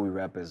before we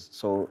rappers.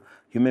 So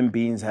human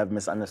beings have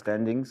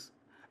misunderstandings.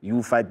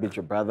 You fight with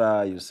your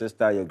brother, your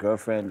sister, your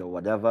girlfriend, or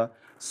whatever.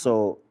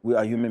 So we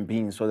are human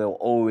beings, so there will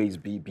always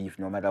be beef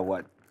no matter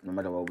what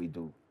we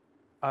do.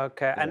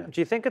 Okay, and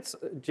do you think it's,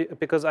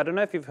 because I don't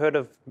know if you've heard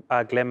of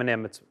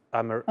Gleminem,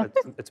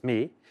 it's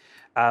me.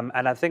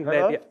 And I think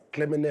maybe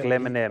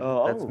Gleminem,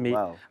 that's me.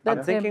 Wow.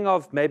 I'm thinking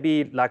of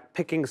maybe like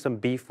picking some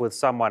beef with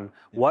someone.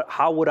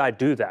 How would I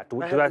do that?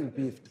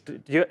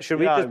 Should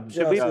we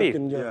beef?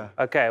 Yeah.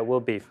 Okay, we'll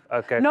beef.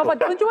 Okay. No, cool. but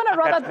don't you want to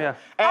rather?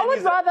 I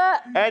would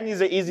rather. And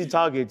he's an easy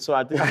target, so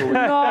I think.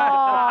 No,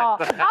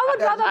 I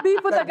would rather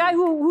beef with a guy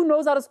who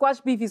knows how to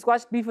squash beef. He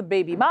squashed beef with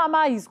Baby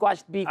Mama. He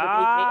squashed beef with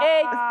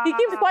AKA. He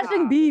keeps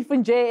squashing beef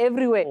and Jay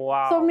everywhere.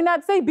 Wow. So I mean,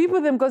 I'd say beef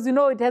with him because you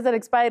know it has an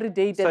expiry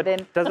date, So and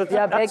then does it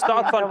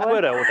start on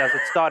Twitter or does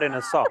it start in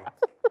a song?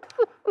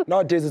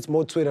 Nowadays, it's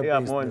more Twitter-based. Yeah,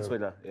 more on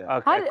Twitter. Yeah.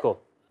 Okay, cool.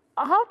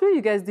 How do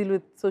you guys deal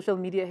with social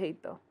media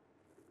hate, though?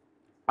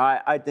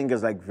 I think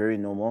it's like very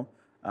normal.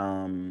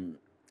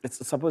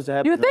 It's supposed to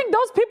happen. You think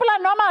those people are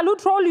normal who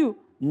troll you?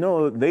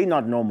 No, they're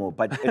not normal,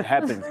 but it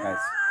happens, guys.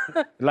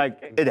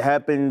 Like, it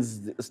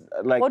happens,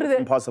 like, it's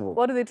impossible.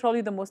 What do they troll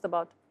you the most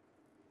about?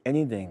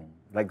 Anything.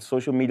 Like,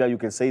 social media, you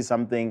can say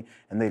something,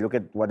 and they look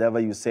at whatever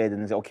you said,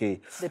 and they say,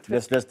 okay,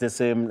 let's diss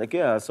him. Like,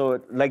 yeah,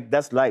 so, like,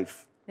 that's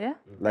life. Yeah?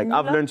 Like,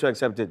 I've learned to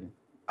accept it.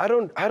 I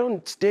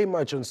don't stay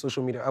much on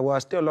social media. Well, I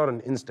stay a lot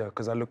on Insta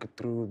because I look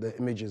through the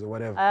images or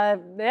whatever.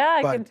 Yeah,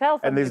 I can tell.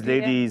 From And there's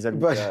ladies and...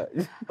 But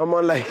I'm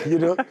on like, you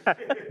know,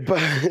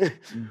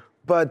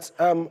 but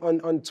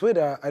on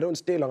Twitter, I don't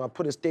stay long. I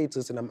put a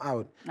status and I'm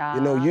out.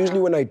 You know, usually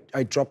when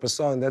I drop a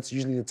song, that's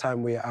usually the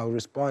time where I'll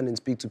respond and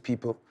speak to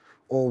people.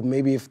 Or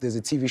maybe if there's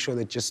a TV show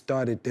that just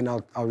started, then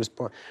I'll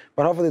respond.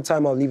 But half of the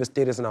time, I'll leave a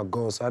status and I'll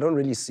go. So I don't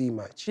really see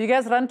much. Do you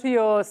guys run to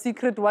your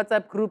secret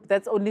WhatsApp group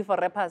that's only for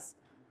rappers?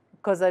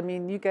 Because, I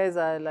mean, you guys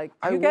are like,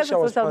 you guys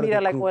on social media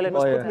like well and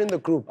put me in the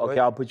group. Okay,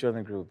 I'll put you in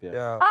the group,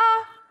 yeah.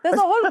 There's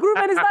a whole group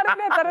and it's not in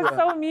it. That is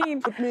so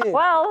mean. Put me in.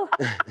 Well,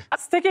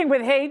 sticking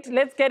with hate,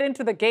 let's get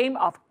into the game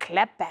of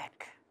clapback.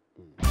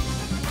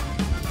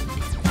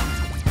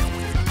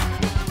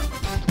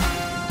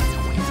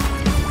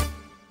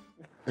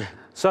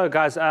 So,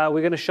 guys,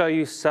 we're going to show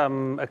you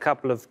a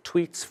couple of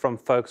tweets from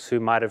folks who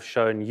might have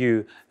shown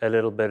you a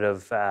little bit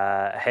of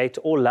hate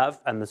or love,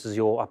 and this is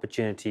your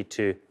opportunity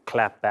to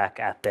clap back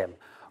at them.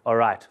 All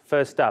right,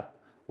 first up,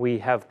 we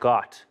have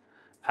got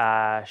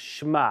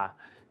Shma.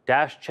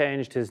 Dash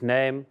changed his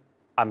name.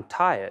 I'm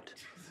tired.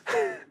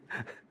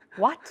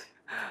 What?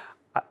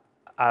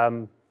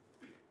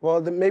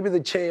 Well, maybe the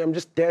change, I'm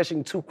just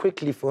dashing too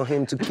quickly for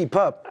him to keep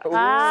up. So we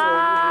need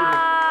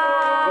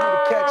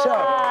to catch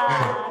up.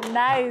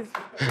 Nice.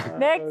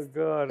 Next. Oh,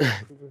 God.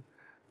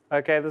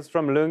 Okay, this is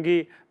from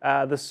Lungi.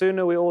 The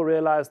sooner we all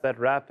realize that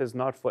rap is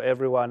not for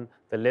everyone,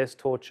 the less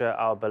torture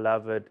our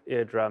beloved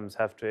eardrums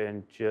have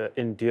to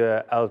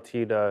endure.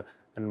 L-Tido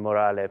and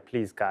Morale.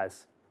 Please,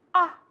 guys.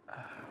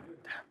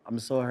 I'm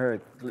so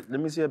hurt.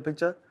 Let me see a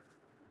picture.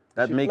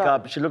 That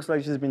makeup, she looks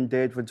like she's been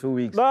dead for 2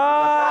 weeks. Whoa.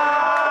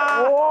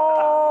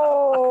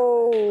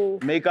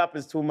 Makeup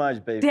is too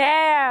much, baby.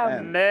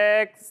 Damn.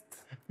 Next.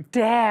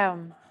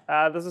 Damn.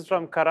 This is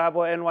from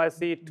Karabo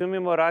NYC. Tumi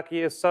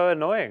Moraki is so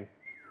annoying.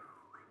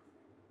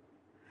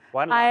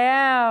 I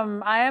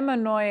am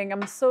annoying.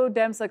 I'm so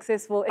damn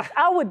successful.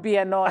 I would be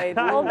annoyed.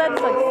 All that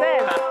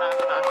success.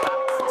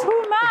 It's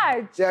too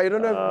much. Yeah, you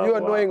don't know if you're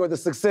annoying or the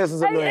success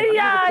is annoying.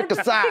 Yeah, Pick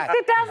a side.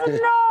 it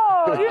doesn't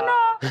know, you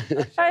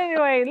know.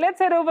 Anyway, let's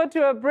head over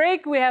to a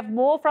break. We have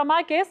more from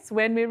our guests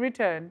when we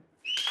return.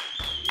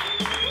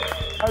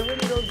 I really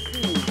don't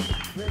see.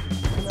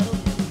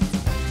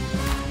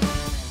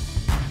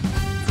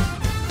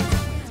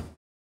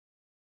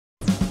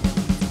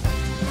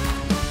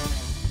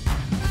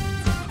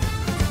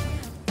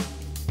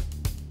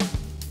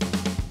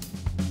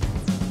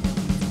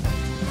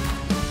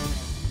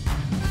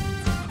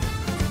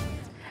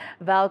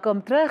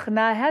 Welkom terug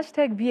na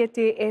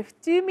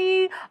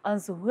 #WTFToMe.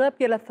 Ons hoop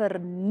julle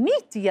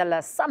verniet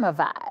julle summer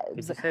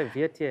vibes. Did you say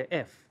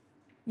WTF?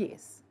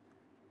 Yes.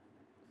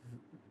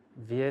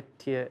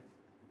 WTF?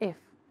 F.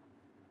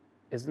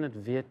 Isn't it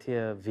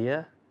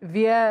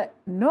WTF?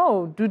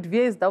 No, dude, V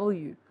is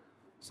W.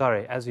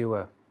 Sorry, as you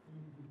were.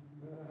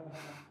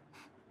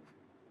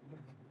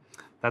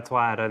 That's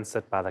why I don't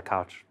sit by the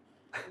couch.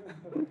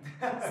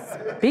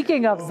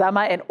 Speaking of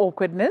summer and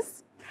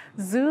awkwardness,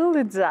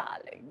 Zulu,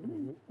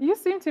 darling, you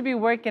seem to be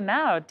working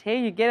out. Hey,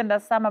 you getting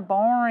that summer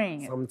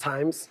boring.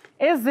 Sometimes.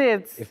 Is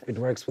it? If it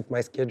works with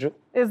my schedule.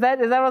 Is that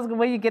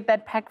where you get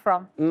that pack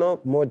from? No,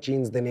 more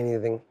jeans than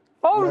anything.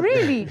 Oh,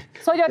 really?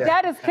 So your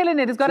dad is killing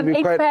it. He's got an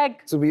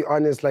 8-pack. To be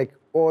honest, like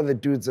all the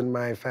dudes in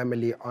my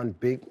family aren't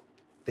big.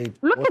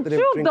 Look at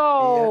you,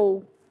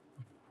 though.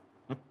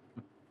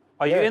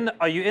 Are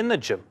you in the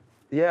gym?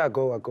 Yeah, I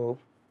go.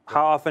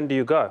 How often do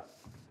you go?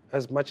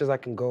 As much as I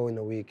can go in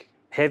a week.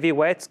 Heavy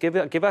weights?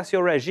 Give us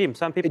your regime.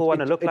 Some people want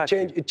to look like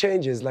you. It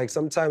changes. Like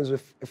sometimes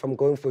if I'm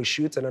going for a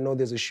shoot and I know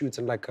there's a shoot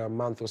in like a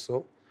month or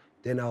so,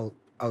 then I'll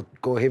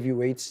go heavy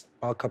weights,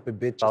 bulk up a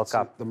bit, just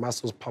so the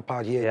muscles pop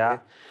out here. Yeah.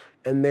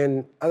 And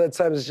then other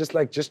times it's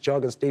just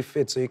jog and stay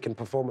fit so you can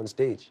perform on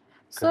stage.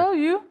 So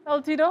you,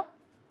 L-Tido,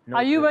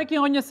 are you working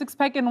on your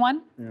 6-pack in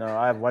one? No,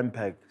 I have 1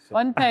 pack. So,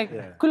 1 pack.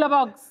 Yeah. Cooler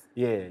box.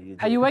 Yeah.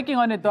 Are you working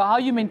on it though? How are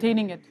you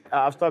maintaining it?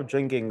 I've stopped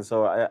drinking,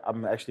 so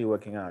I'm actually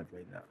working out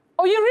right now.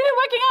 Oh, you're really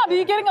working out? Are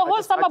you getting a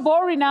whole summer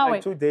bori now?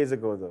 Like 2 days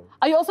ago, though.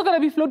 Are you also going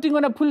to be floating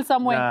on a pool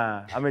somewhere?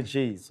 Nah, I'm a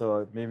G,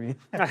 so maybe.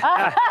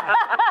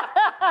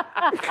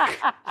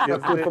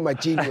 Not good for my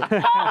genius.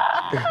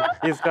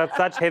 He's got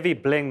such heavy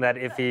bling that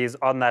if he's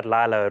on that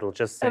lilo, it'll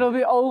just sink. It'll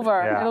be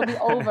over. Yeah. It'll be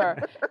over.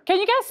 Can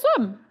you guys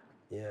swim?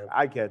 Yeah.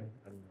 I can.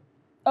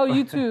 Oh,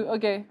 you too.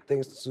 Okay.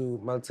 Thanks to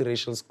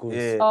multiracial schools.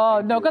 Yeah. Oh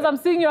no, because I'm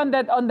seeing you on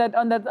that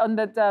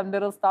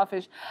little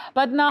starfish.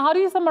 But now, how do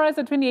you summarize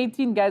the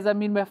 2018, guys? I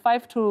mean, we're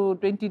 5 to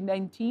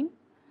 2019,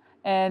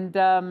 and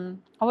how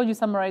would you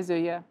summarize your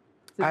year?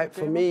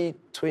 For me,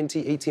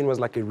 2018 was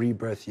like a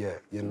rebirth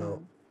year. You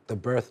know, the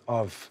birth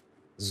of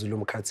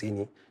Zulu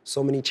Mkhathini.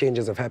 So many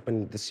changes have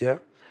happened this year.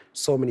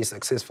 So many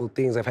successful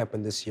things have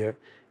happened this year,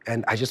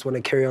 and I just want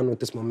to carry on with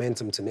this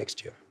momentum to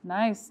next year.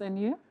 Nice, and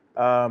you?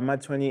 My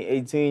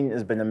 2018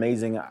 has been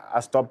amazing. I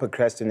stopped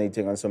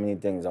procrastinating on so many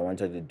things I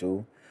wanted to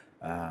do.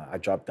 I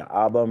dropped the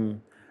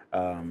album.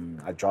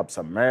 I dropped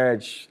some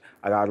merch.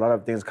 I got a lot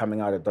of things coming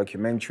out, a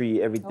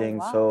documentary, everything.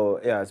 Oh, wow. So,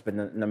 yeah, it's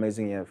been an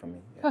amazing year for me.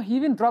 Yeah. Oh, he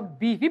even dropped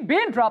beef. He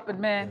been dropping,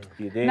 man. Yeah,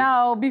 he did.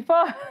 Now,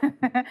 before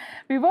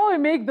we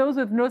make those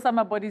with no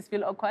summer bodies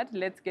feel awkward,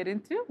 let's get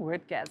into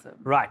Wordgasm.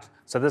 Right.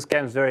 So this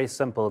game's very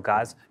simple,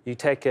 guys. You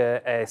take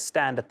a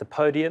stand at the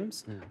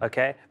podiums,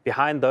 okay?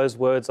 Behind those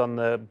words on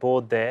the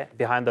board there,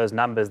 behind those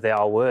numbers, there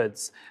are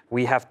words.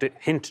 We have to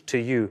hint to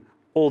you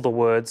all the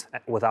words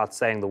without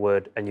saying the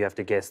word, and you have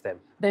to guess them.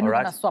 Then we're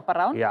going to swap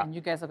around, Yeah. and you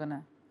guys are going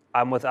to...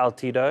 I'm with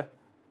L-Tido.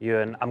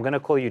 I'm going to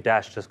call you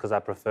Dash just because I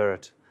prefer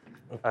it.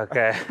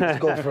 Okay. Let's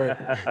go for it.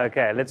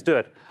 Okay, let's do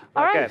it.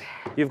 All okay. right.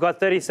 You've got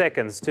 30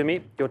 seconds. To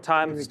me, your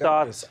time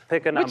starts.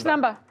 Pick a number. Which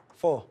number?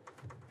 4.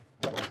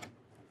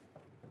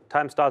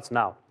 Time starts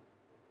now.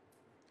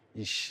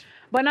 Yeesh.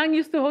 Banang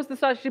used to host the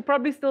show. She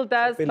probably still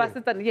does.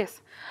 Billy.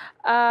 Yes.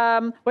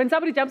 When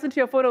somebody jumps into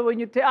your photo, when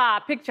you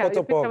picture.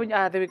 Photo bomb.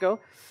 There we go.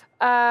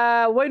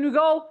 When we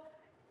go,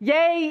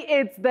 yay!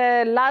 It's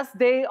the last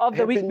day of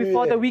the Happy week New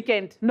before Year. the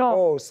weekend. No.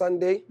 Oh,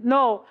 Sunday,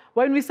 No.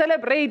 When we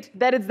celebrate,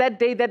 that it's that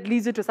day that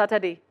leads you to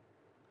Saturday.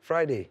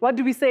 Friday. What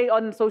do we say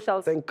on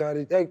socials? Thank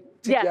God. Hey,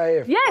 Yeah.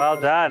 TGIF. Yes. Well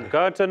done.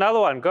 Go to another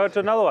one. Go to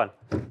another one.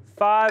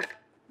 5,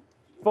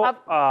 4.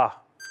 Up.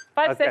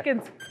 5 Okay.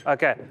 seconds.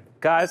 Okay,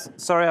 guys.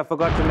 Sorry, I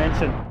forgot to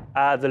mention.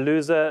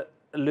 The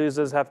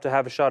losers have to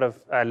have a shot of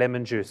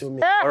lemon juice. Do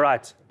me. All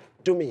right.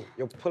 Do me.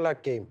 Your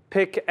pull-out game.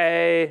 Pick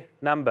a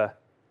number.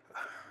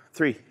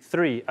 3.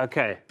 3.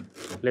 Okay.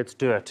 Let's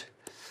do it.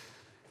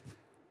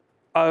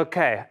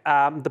 Okay.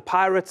 The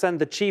Pirates and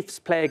the Chiefs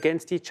play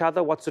against each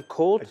other. What's it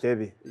called? A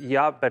derby.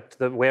 Yeah, but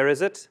where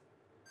is it?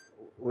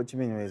 What do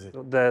you mean, where is it?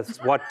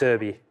 What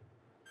derby?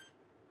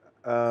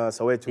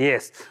 Soweto.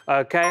 Yes.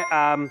 Okay.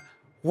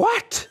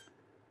 What?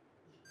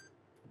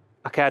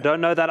 Okay, I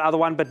don't know that other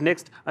one, but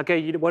next.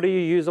 Okay, what do you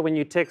use when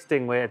you're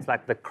texting where it's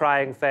like the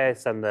crying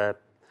face and the...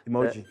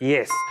 Emoji.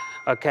 Yes.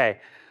 Okay.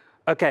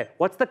 Okay,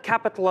 what's the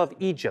capital of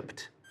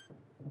Egypt?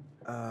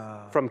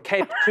 From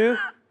Cape to?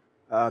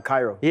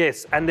 Cairo.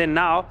 Yes, and then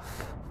now,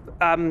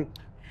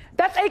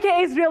 That's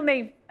AKA's real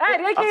name.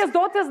 AKA's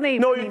daughter's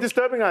name. No, you're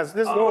disturbing us.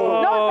 This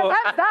No,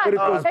 that's that.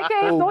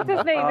 AKA's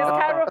daughter's name is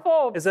Cairo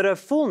Forbes. is it her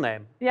full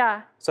name?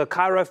 Yeah. So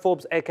Cairo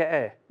Forbes,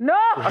 AKA? No!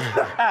 Let's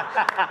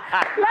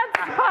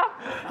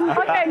stop.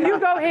 Okay, you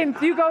go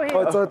hint. You go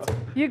hint.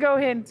 You go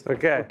hint.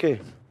 Okay.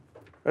 Okay.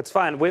 That's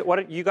fine.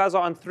 You guys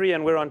are on 3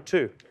 and we're on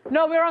 2.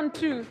 No, we're on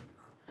 2.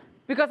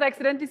 Because I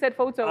accidentally said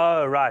photo.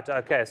 Oh, right.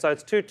 Okay, so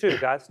it's 2-2,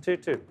 guys.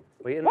 2-2.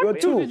 You're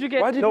 2. did you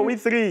get? Why did No, you, we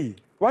 3.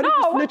 why did No,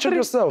 you what snitch on three?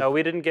 yourself? No,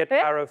 we didn't get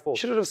Cairo Forbes.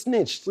 Should have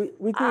snitched. We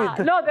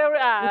did. No, there.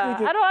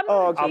 I'm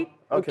not cheat.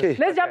 Okay.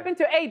 Let's jump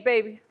into 8,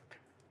 baby.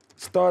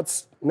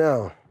 Starts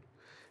now.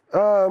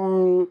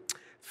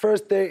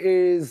 First there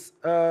is,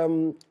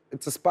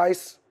 it's a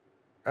spice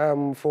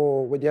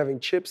for when you're having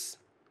chips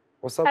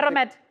or something.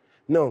 Aramet.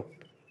 No.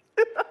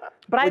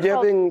 Bright When you're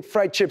salt. having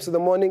fried chips in the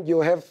morning,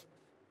 you'll have,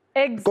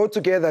 Eggs. go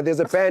together. There's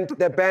a band,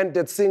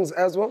 that sings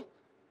as well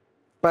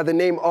by the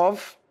name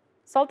of,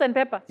 Salt and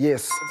pepper.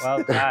 yes.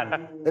 Well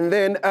done. And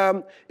then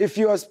if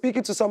you are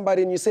speaking to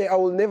somebody and you say, I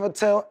will never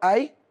tell,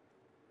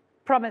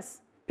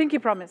 Promise. Pinky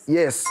promise.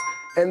 yes.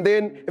 And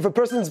then if a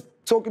person's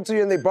talking to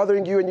you and they're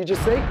bothering you and you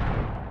just say,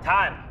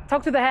 Time.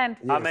 Talk to the hand.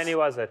 How many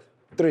was it?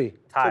 3.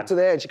 Time. Talk to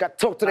the hand. She got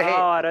talk to the Oh,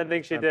 hand. I don't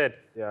think she did.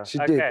 Yeah. She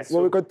Okay, did.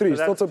 Well, we got 3.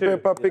 so Salt that's and 2.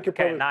 pepper, pick your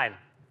Okay, promise. 9.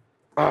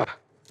 Where do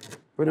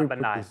we Number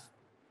put 9. this?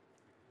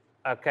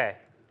 Okay.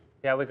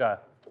 Here we go.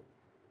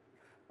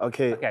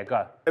 Okay. Okay,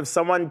 go. If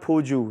someone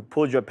pulled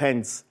your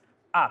pants.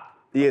 Up.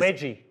 Yes.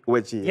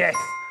 Wedgie. Yes.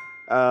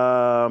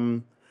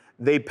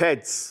 They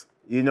pets.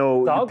 You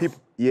know. Dogs?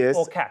 Yes.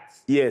 Or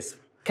cats? Yes.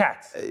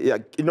 Cats. Yeah.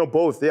 You know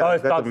both. Yeah.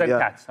 Both got dogs them, and yeah.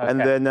 cats,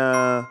 And okay. then.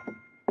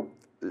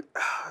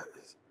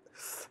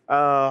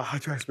 How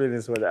do I explain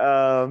this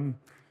one?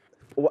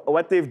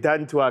 What they've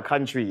done to our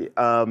country.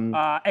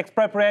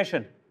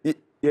 Expropriation.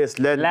 Yes.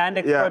 Land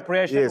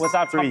expropriation yes,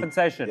 without 3.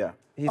 compensation. Yeah.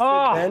 He said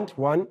Oh. land,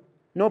 1.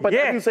 No, but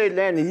Yes. I didn't say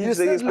land. You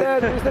said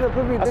land, you said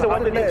appropriate. I said what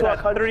they land. did to our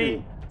He country.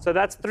 3. So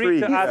that's 3 3.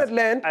 to He us said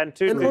land, and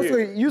 2 and to also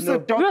you. you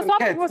said dog We're and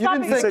swapping, cats. we're You didn't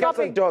swapping, say we're cats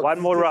swapping. and dogs. One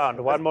more round.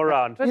 One more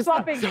round. We're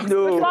swapping. No,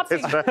 We're swapping.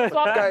 it's We're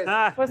swapping.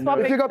 Guys, We're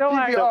swapping. if you got Don't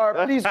worry.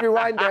 PVR, please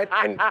rewind that,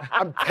 and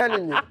I'm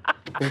telling you.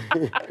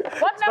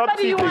 What number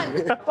do you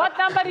want? What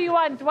number do you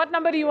want? What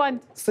number do you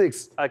want?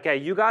 6. Okay,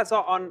 you guys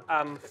are on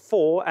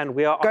 4 and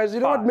we are on Guys, you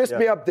know what 5. messed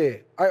me up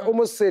there? I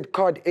almost said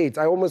card 8.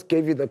 I almost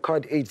gave you the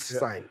card 8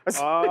 sign.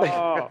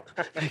 Oh.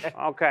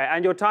 Okay,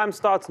 and your time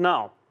starts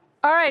now.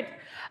 All right.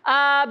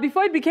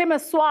 Before it became a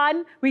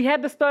swan, we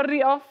had the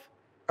story of.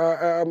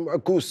 A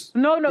goose.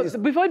 No. Yes.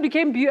 Before it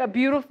became a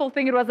beautiful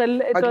thing, it was a.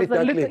 Ugly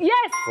duckling.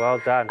 Yes. Well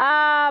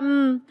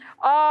done.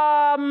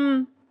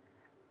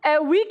 A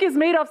week is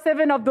made of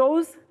 7 of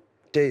those.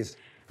 Days.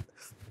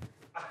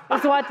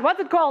 It's what?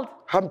 What's it called?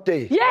 Hump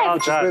day. Yes.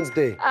 Which is done.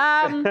 Wednesday.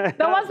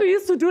 The ones we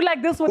used to do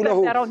like this with Hula them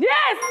hoops. around.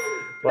 Yes.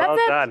 Well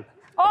That's it. done.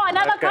 Oh,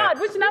 another Okay. card.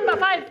 Which number?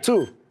 5.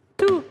 2.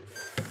 2.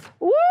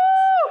 Woo!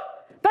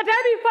 The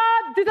day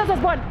before Jesus was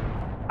born.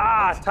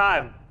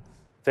 Time.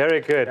 Very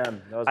good.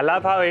 Damn, that was I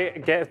love how he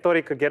thought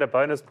he could get a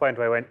bonus point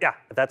where he went, yeah,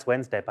 but that's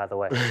Wednesday, by the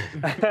way.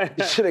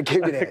 You should have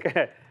given me that.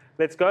 Okay,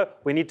 let's go.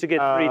 We need to get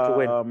 3 to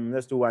win.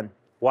 Let's do 1.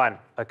 1.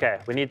 Okay,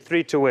 we need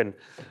 3 to win.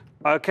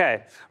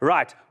 Okay,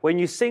 right. When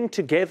you sing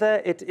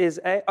together, it is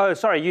a... Oh,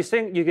 sorry, you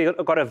sing, you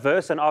got a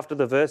verse, and after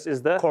the verse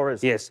is the...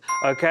 Chorus. Yes,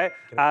 okay.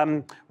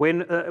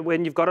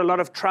 When you've got a lot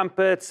of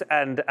trumpets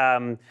and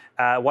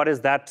what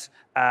is that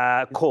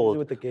called?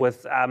 with the game.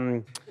 With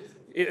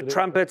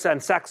trumpets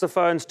and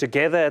saxophones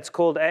together, it's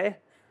called a...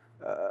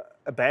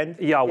 A band?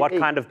 Yeah, what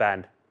kind of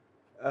band?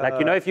 Like,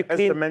 you know, if you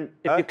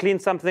clean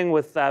something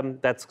with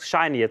that's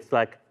shiny, it's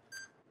like...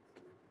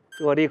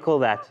 What do you call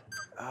that?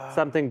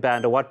 Something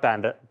band, or what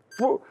band?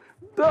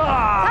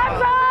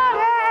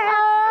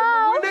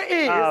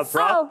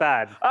 Brass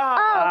band.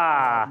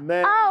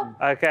 Man.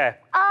 Okay.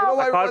 You know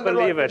why I we can't won the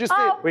believe round? it. Just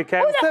say, We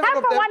can. Who's the 7 time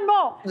of for them. one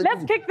more?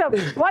 Let's kick them.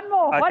 One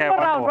more. Okay, one more one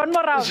round. more. One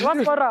more round.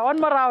 One more round. One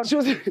more round. She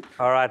was,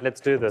 All right, let's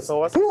do this. So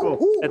what's the score?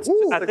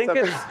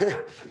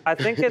 I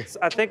think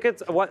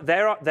it's what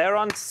they're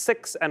on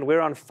 6 and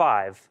we're on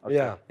 5.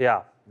 Yeah.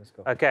 Yeah. Let's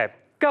go. Okay.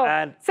 Go.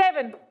 And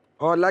 7.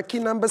 Oh, lucky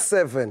number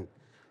 7.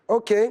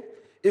 Okay.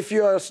 If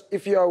you're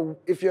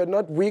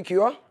not weak,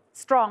 you are.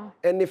 Strong.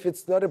 And if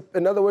it's not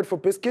another word for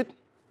biscuit,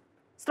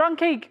 Strong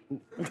cake.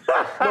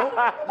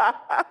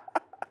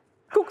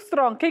 Cook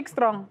strong. Cake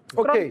strong.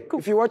 Strong okay. cook.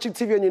 If you're watching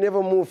TV and you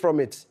never move from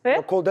it, Eh?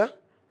 you're called a?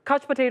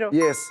 Couch potato.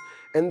 Yes.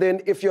 And then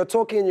if you're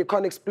talking and you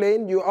can't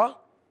explain, you are?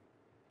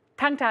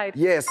 Tongue-tied.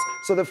 Yes.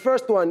 So the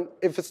first one,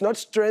 if it's not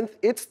strength,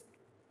 it's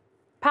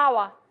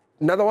Power.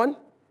 another one.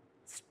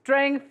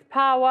 Strength.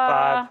 Power.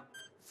 5,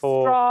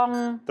 4,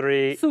 Strong.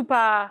 3,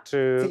 Super.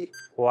 2,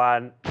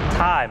 1.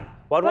 Time.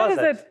 What What was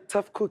is it?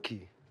 Tough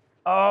cookie.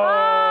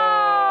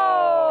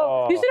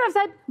 Oh. You should have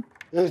said.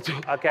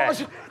 Okay. Oh,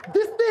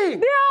 this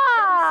thing.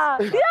 Yeah.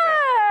 Yeah.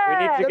 We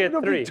need to Let get it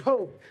not be 3.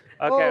 dope.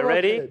 Okay, Oh,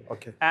 ready?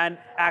 okay. And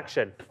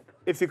action.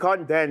 If you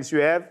can't dance, you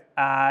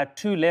have?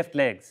 2 left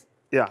legs.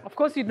 Yeah. Of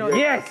course you know.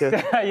 Yes.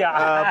 Okay.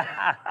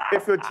 Yeah.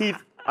 If your teeth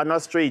are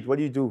not straight, what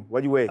do you do?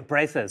 What do you wear?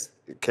 Braces.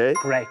 Okay.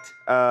 Great.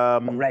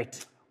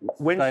 Great.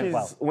 When Going she's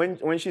well.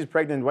 when she's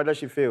pregnant, what does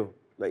she feel?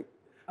 Like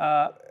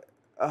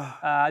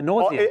Nausea.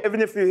 or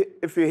even if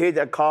you hit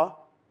a car,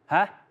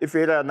 Huh? if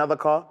you hit another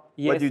car,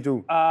 Yes. what do you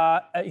do?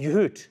 You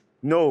hoot.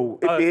 No,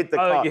 if you hit the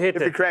car, you hit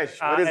if it. you crash,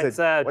 what is It's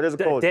it? What is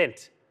it called?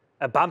 Dent.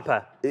 A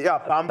bumper. Yeah,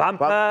 bump,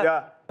 yeah.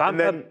 And Bumper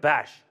then,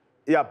 bash.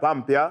 yeah,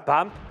 bump, yeah.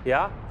 Bump,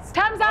 yeah.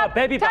 Time's up.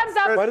 baby Time's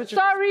bumps. Why up. did you-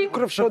 Sorry. You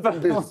could have showed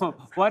them this.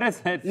 What is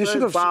it? You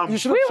should have. Bump. You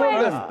should have We shown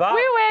win. them. Bump.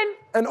 We win.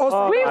 And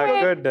also, We My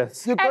win.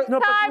 goodness. you got, It's No,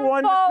 but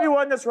time we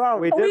won this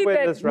round. We did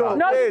win this round.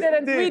 No, you Yes,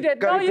 didn't. We indeed.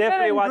 did. No, We you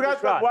definitely didn't. won You guys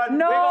this got round. one.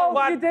 No, We got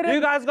one. you didn't.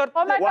 You guys got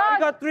Oh my one. God. We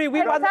got 3. We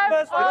It's won the time-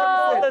 first one.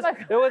 oh There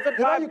my There was a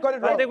time. you got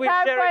it I wrong. think we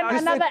Time share for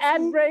it. another said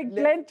ad two break.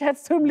 Glenn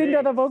chats to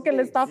Mlindo, the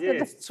vocalist, after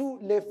Yes. this. 2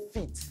 left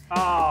feet.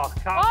 Oh,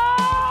 come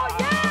Oh,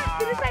 yes!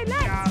 Did you say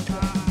left?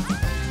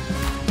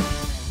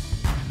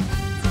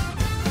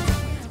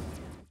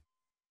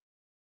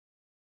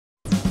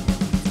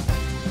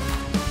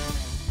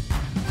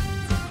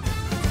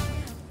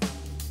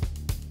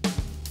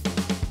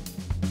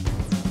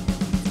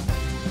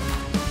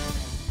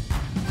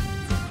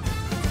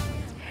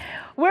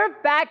 We're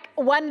back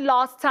one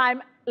last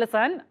time.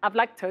 Listen, I've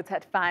like totes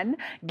had fun.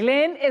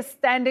 Glenn is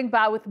standing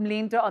by with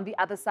Mlindo on the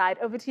other side.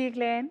 Over to you,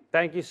 Glenn.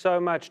 Thank you so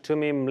much,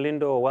 Tumi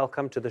Mlindo.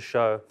 Welcome to the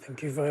show.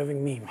 Thank you for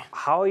having me, man.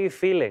 How are you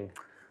feeling?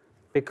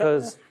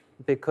 Because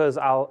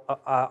I'll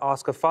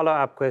ask a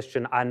follow-up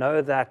question. I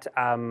know that,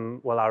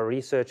 well, our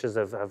researchers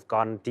have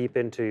gone deep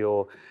into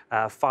your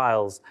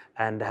files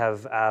and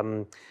have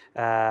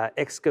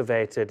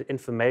excavated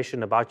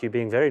information about you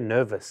being very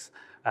nervous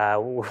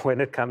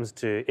when it comes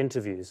to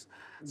interviews.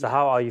 So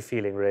how are you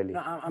feeling, really? No,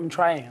 I'm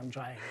trying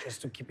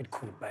just to keep it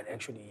cool. But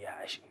actually, yeah,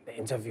 the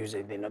interviews,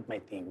 they're not my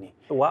thing.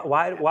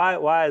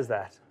 Why is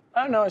that?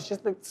 I don't know, it's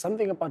just like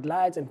something about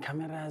lights and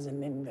cameras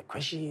and then the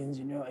questions,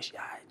 you know,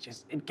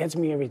 it gets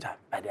me every time.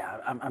 But yeah,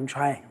 I'm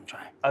trying.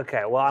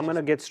 Okay, well, I'm going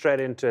to get straight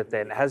into it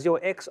then. Has your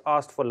ex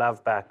asked for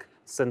love back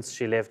since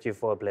she left you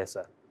for a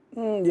blesser?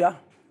 Yeah.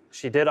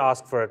 She did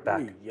ask for it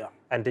back? Yeah.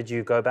 And did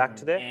you go back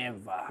to them?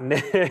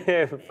 Never.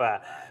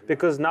 Never.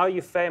 Because now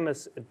you're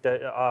famous,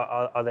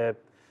 are there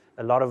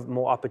a lot of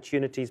more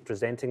opportunities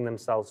presenting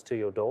themselves to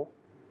your door?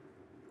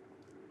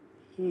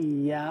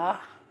 Yeah,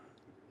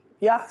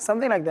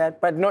 something like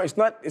that. But no, it's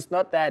not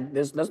that.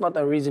 That's not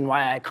the reason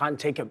why I can't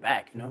take her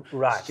back, you know?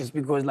 Right. It's just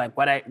because like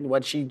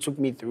what she took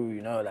me through,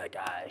 you know, like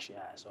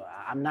so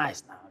I'm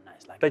nice now,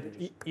 nice. Like, But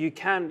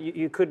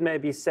you could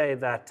maybe say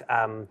that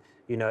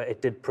you know,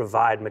 it did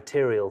provide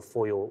material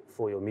for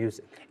your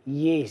music.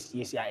 Yes,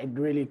 yeah, it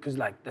really, because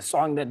like the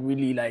song that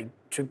really like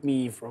took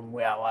me from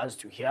where I was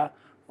to here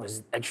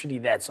was actually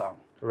that song.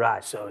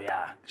 Right. So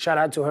yeah, shout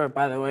out to her,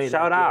 by the way.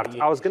 Shout like, out.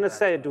 yeah, I was going to shout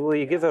say, will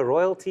you give her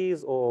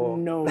royalties or?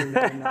 No.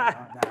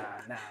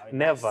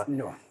 Never?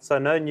 No. So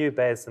no new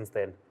bay since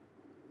then?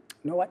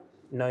 No what?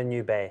 No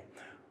new bay.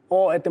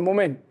 Oh, at the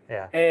moment,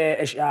 Yeah.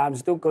 I'm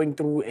still going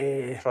through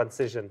a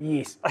Transition.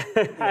 Yes.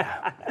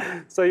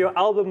 So your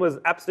album was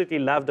absolutely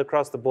loved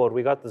across the board.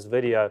 We got this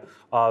video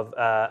of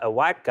a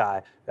white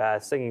guy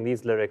singing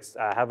these lyrics.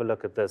 Have a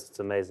look at this. It's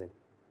amazing.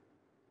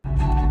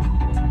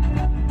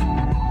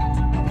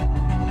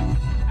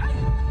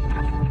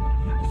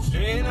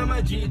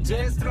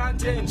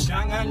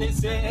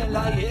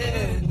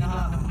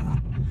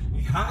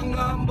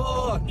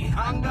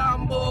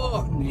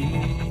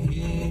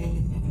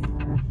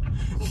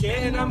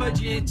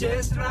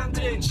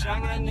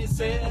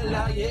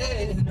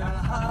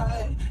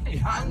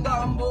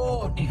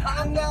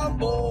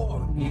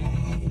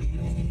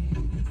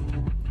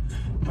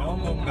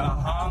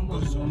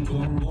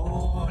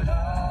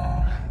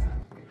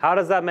 How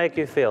does that make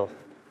you feel?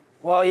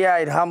 Well, yeah,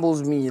 it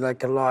humbles me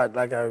like a lot.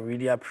 Like I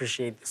really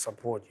appreciate the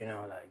support, you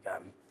know.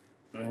 Like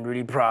I'm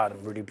really proud.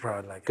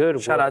 Like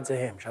Good shout work. out to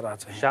him. Shout out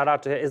to him. Shout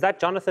out to him. Is that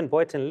Jonathan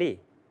Boyton Lee?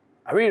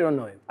 I really don't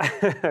know him.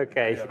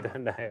 Okay, you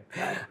don't know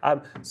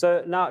him.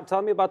 So now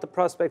tell me about the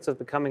prospects of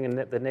becoming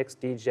the next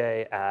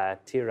DJ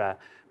Tira,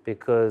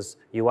 because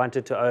you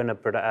wanted to own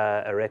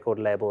a record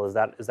label. Is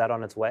that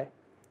on its way?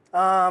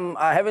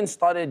 I haven't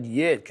started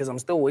yet because I'm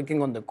still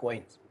working on the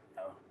coins.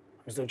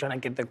 I'm still trying to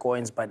get the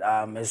coins, but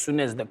as soon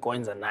as the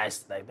coins are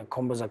nice, like the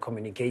combos are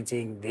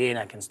communicating, then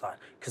I can start.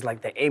 Because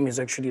like the aim is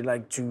actually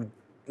like to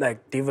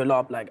like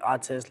develop like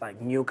artists,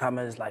 like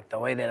newcomers, like the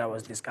way that I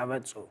was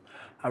discovered. So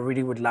I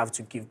really would love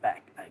to give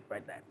back, like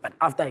right now. But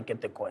after I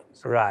get the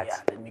coins. Right. Yeah,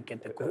 let me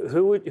get the coins.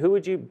 Who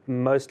would you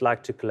most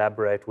like to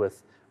collaborate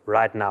with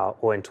right now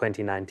or in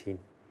 2019?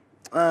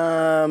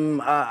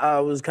 I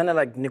was kind of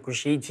like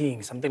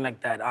negotiating, something like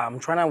that. I'm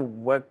trying to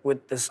work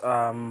with this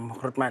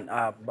Grootman,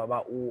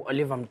 Baba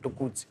Oliver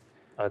Mtukudzi.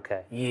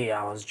 Okay.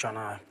 Yeah, I was trying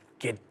to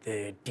get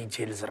the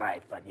details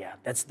right, but yeah,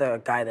 that's the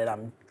guy that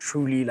I'm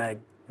truly like,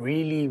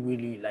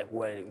 really like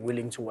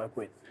willing to work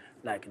with.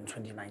 like in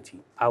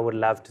 2019. I would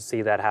love to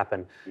see that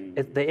happen.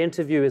 The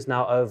interview is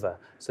now over,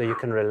 so you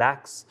can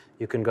relax,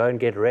 you can go and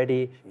get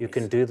ready, you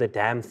can do the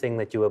damn thing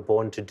that you were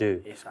born to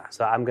do. Yes, sir.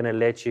 So I'm going to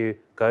let you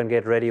go and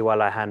get ready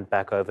while I hand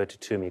back over to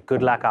Tumi.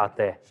 Good luck out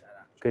there.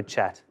 Good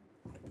chat.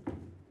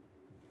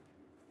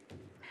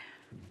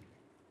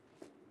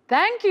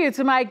 Thank you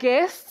to my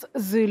guests,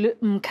 Zulu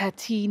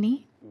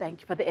Mkhathini.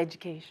 Thank you for the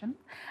education.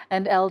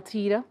 And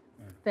L-Tido,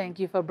 thank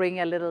you for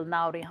bringing a little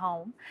Nauri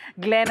home.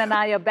 Glenn and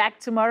I are back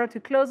tomorrow to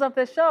close off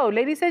the show.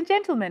 Ladies and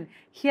gentlemen,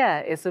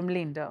 here is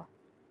Mlindo.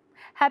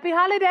 Happy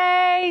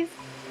holidays!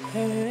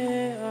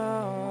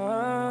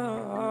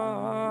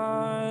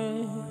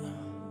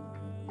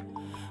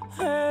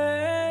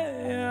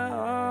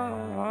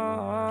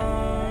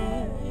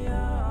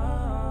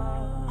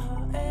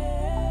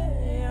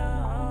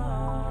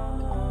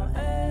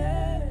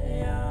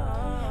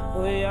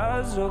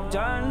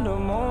 Uyazokuthanda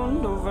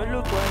umuntu uvela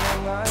ugcwala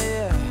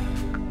ngaye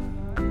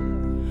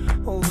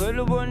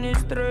uvela ubona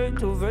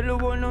i-straight uvela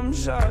ubona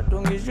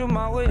umshado ngisho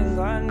uma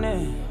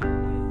wengane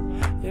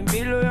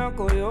impilo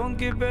yakho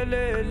yonke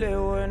iphelele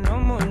wena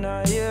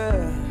umunaye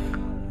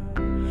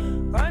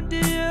kanti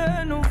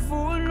yena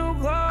ufuna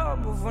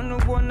ukuhamba ufuna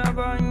ukubona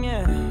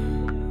abanye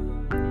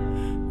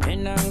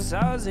mina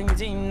ngisazi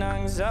ngithini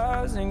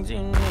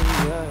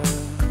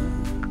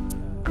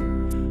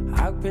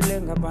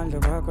akuphile ngaphandle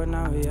kwakho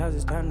nawe yazi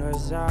isithandwa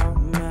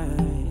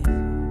sami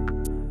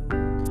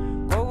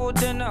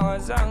kokutena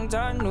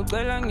wazangithanda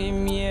ucela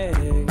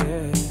ngimyeke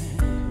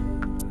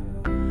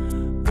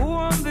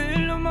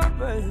uhambile my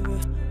baby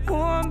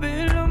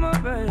uhambile my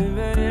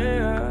baby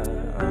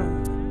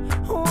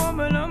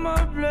uhambile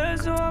my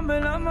place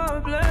uhambile my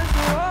place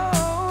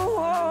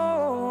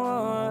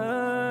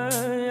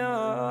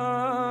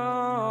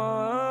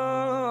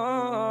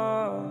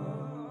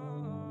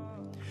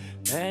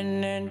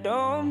and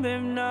don't be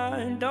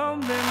mine,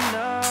 don't be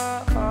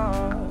mine.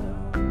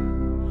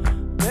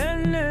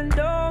 Bending,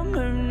 don't be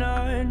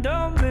mine,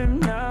 don't be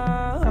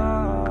mine.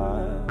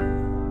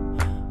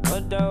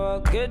 But I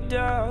will get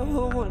down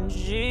who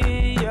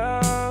she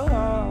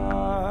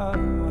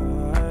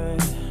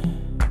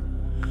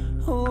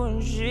who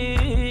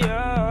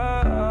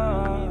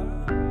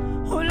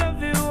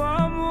love you,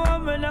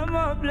 I'm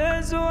a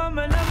blessed, I'm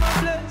a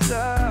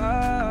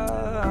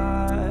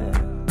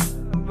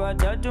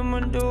Badatu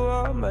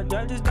mundua,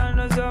 badatu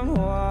stana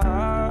zamwa.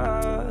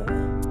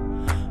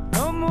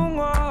 No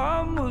mungo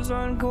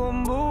amuzan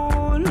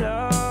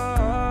kumbula.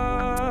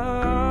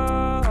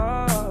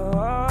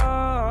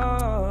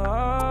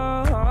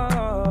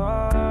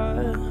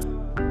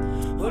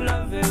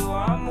 Ulave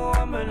wamu,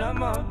 amena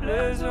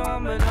mablezo,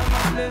 amena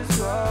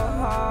mablezo.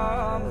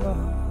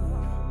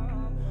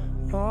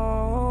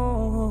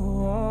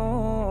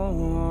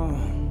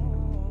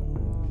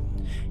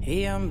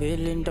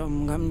 Ihambile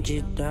intombi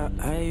ngamjida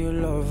ayu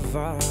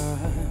lover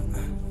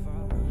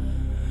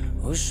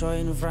usho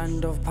in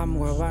front of phambi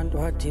kwabantu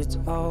wathi it's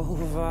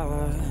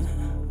over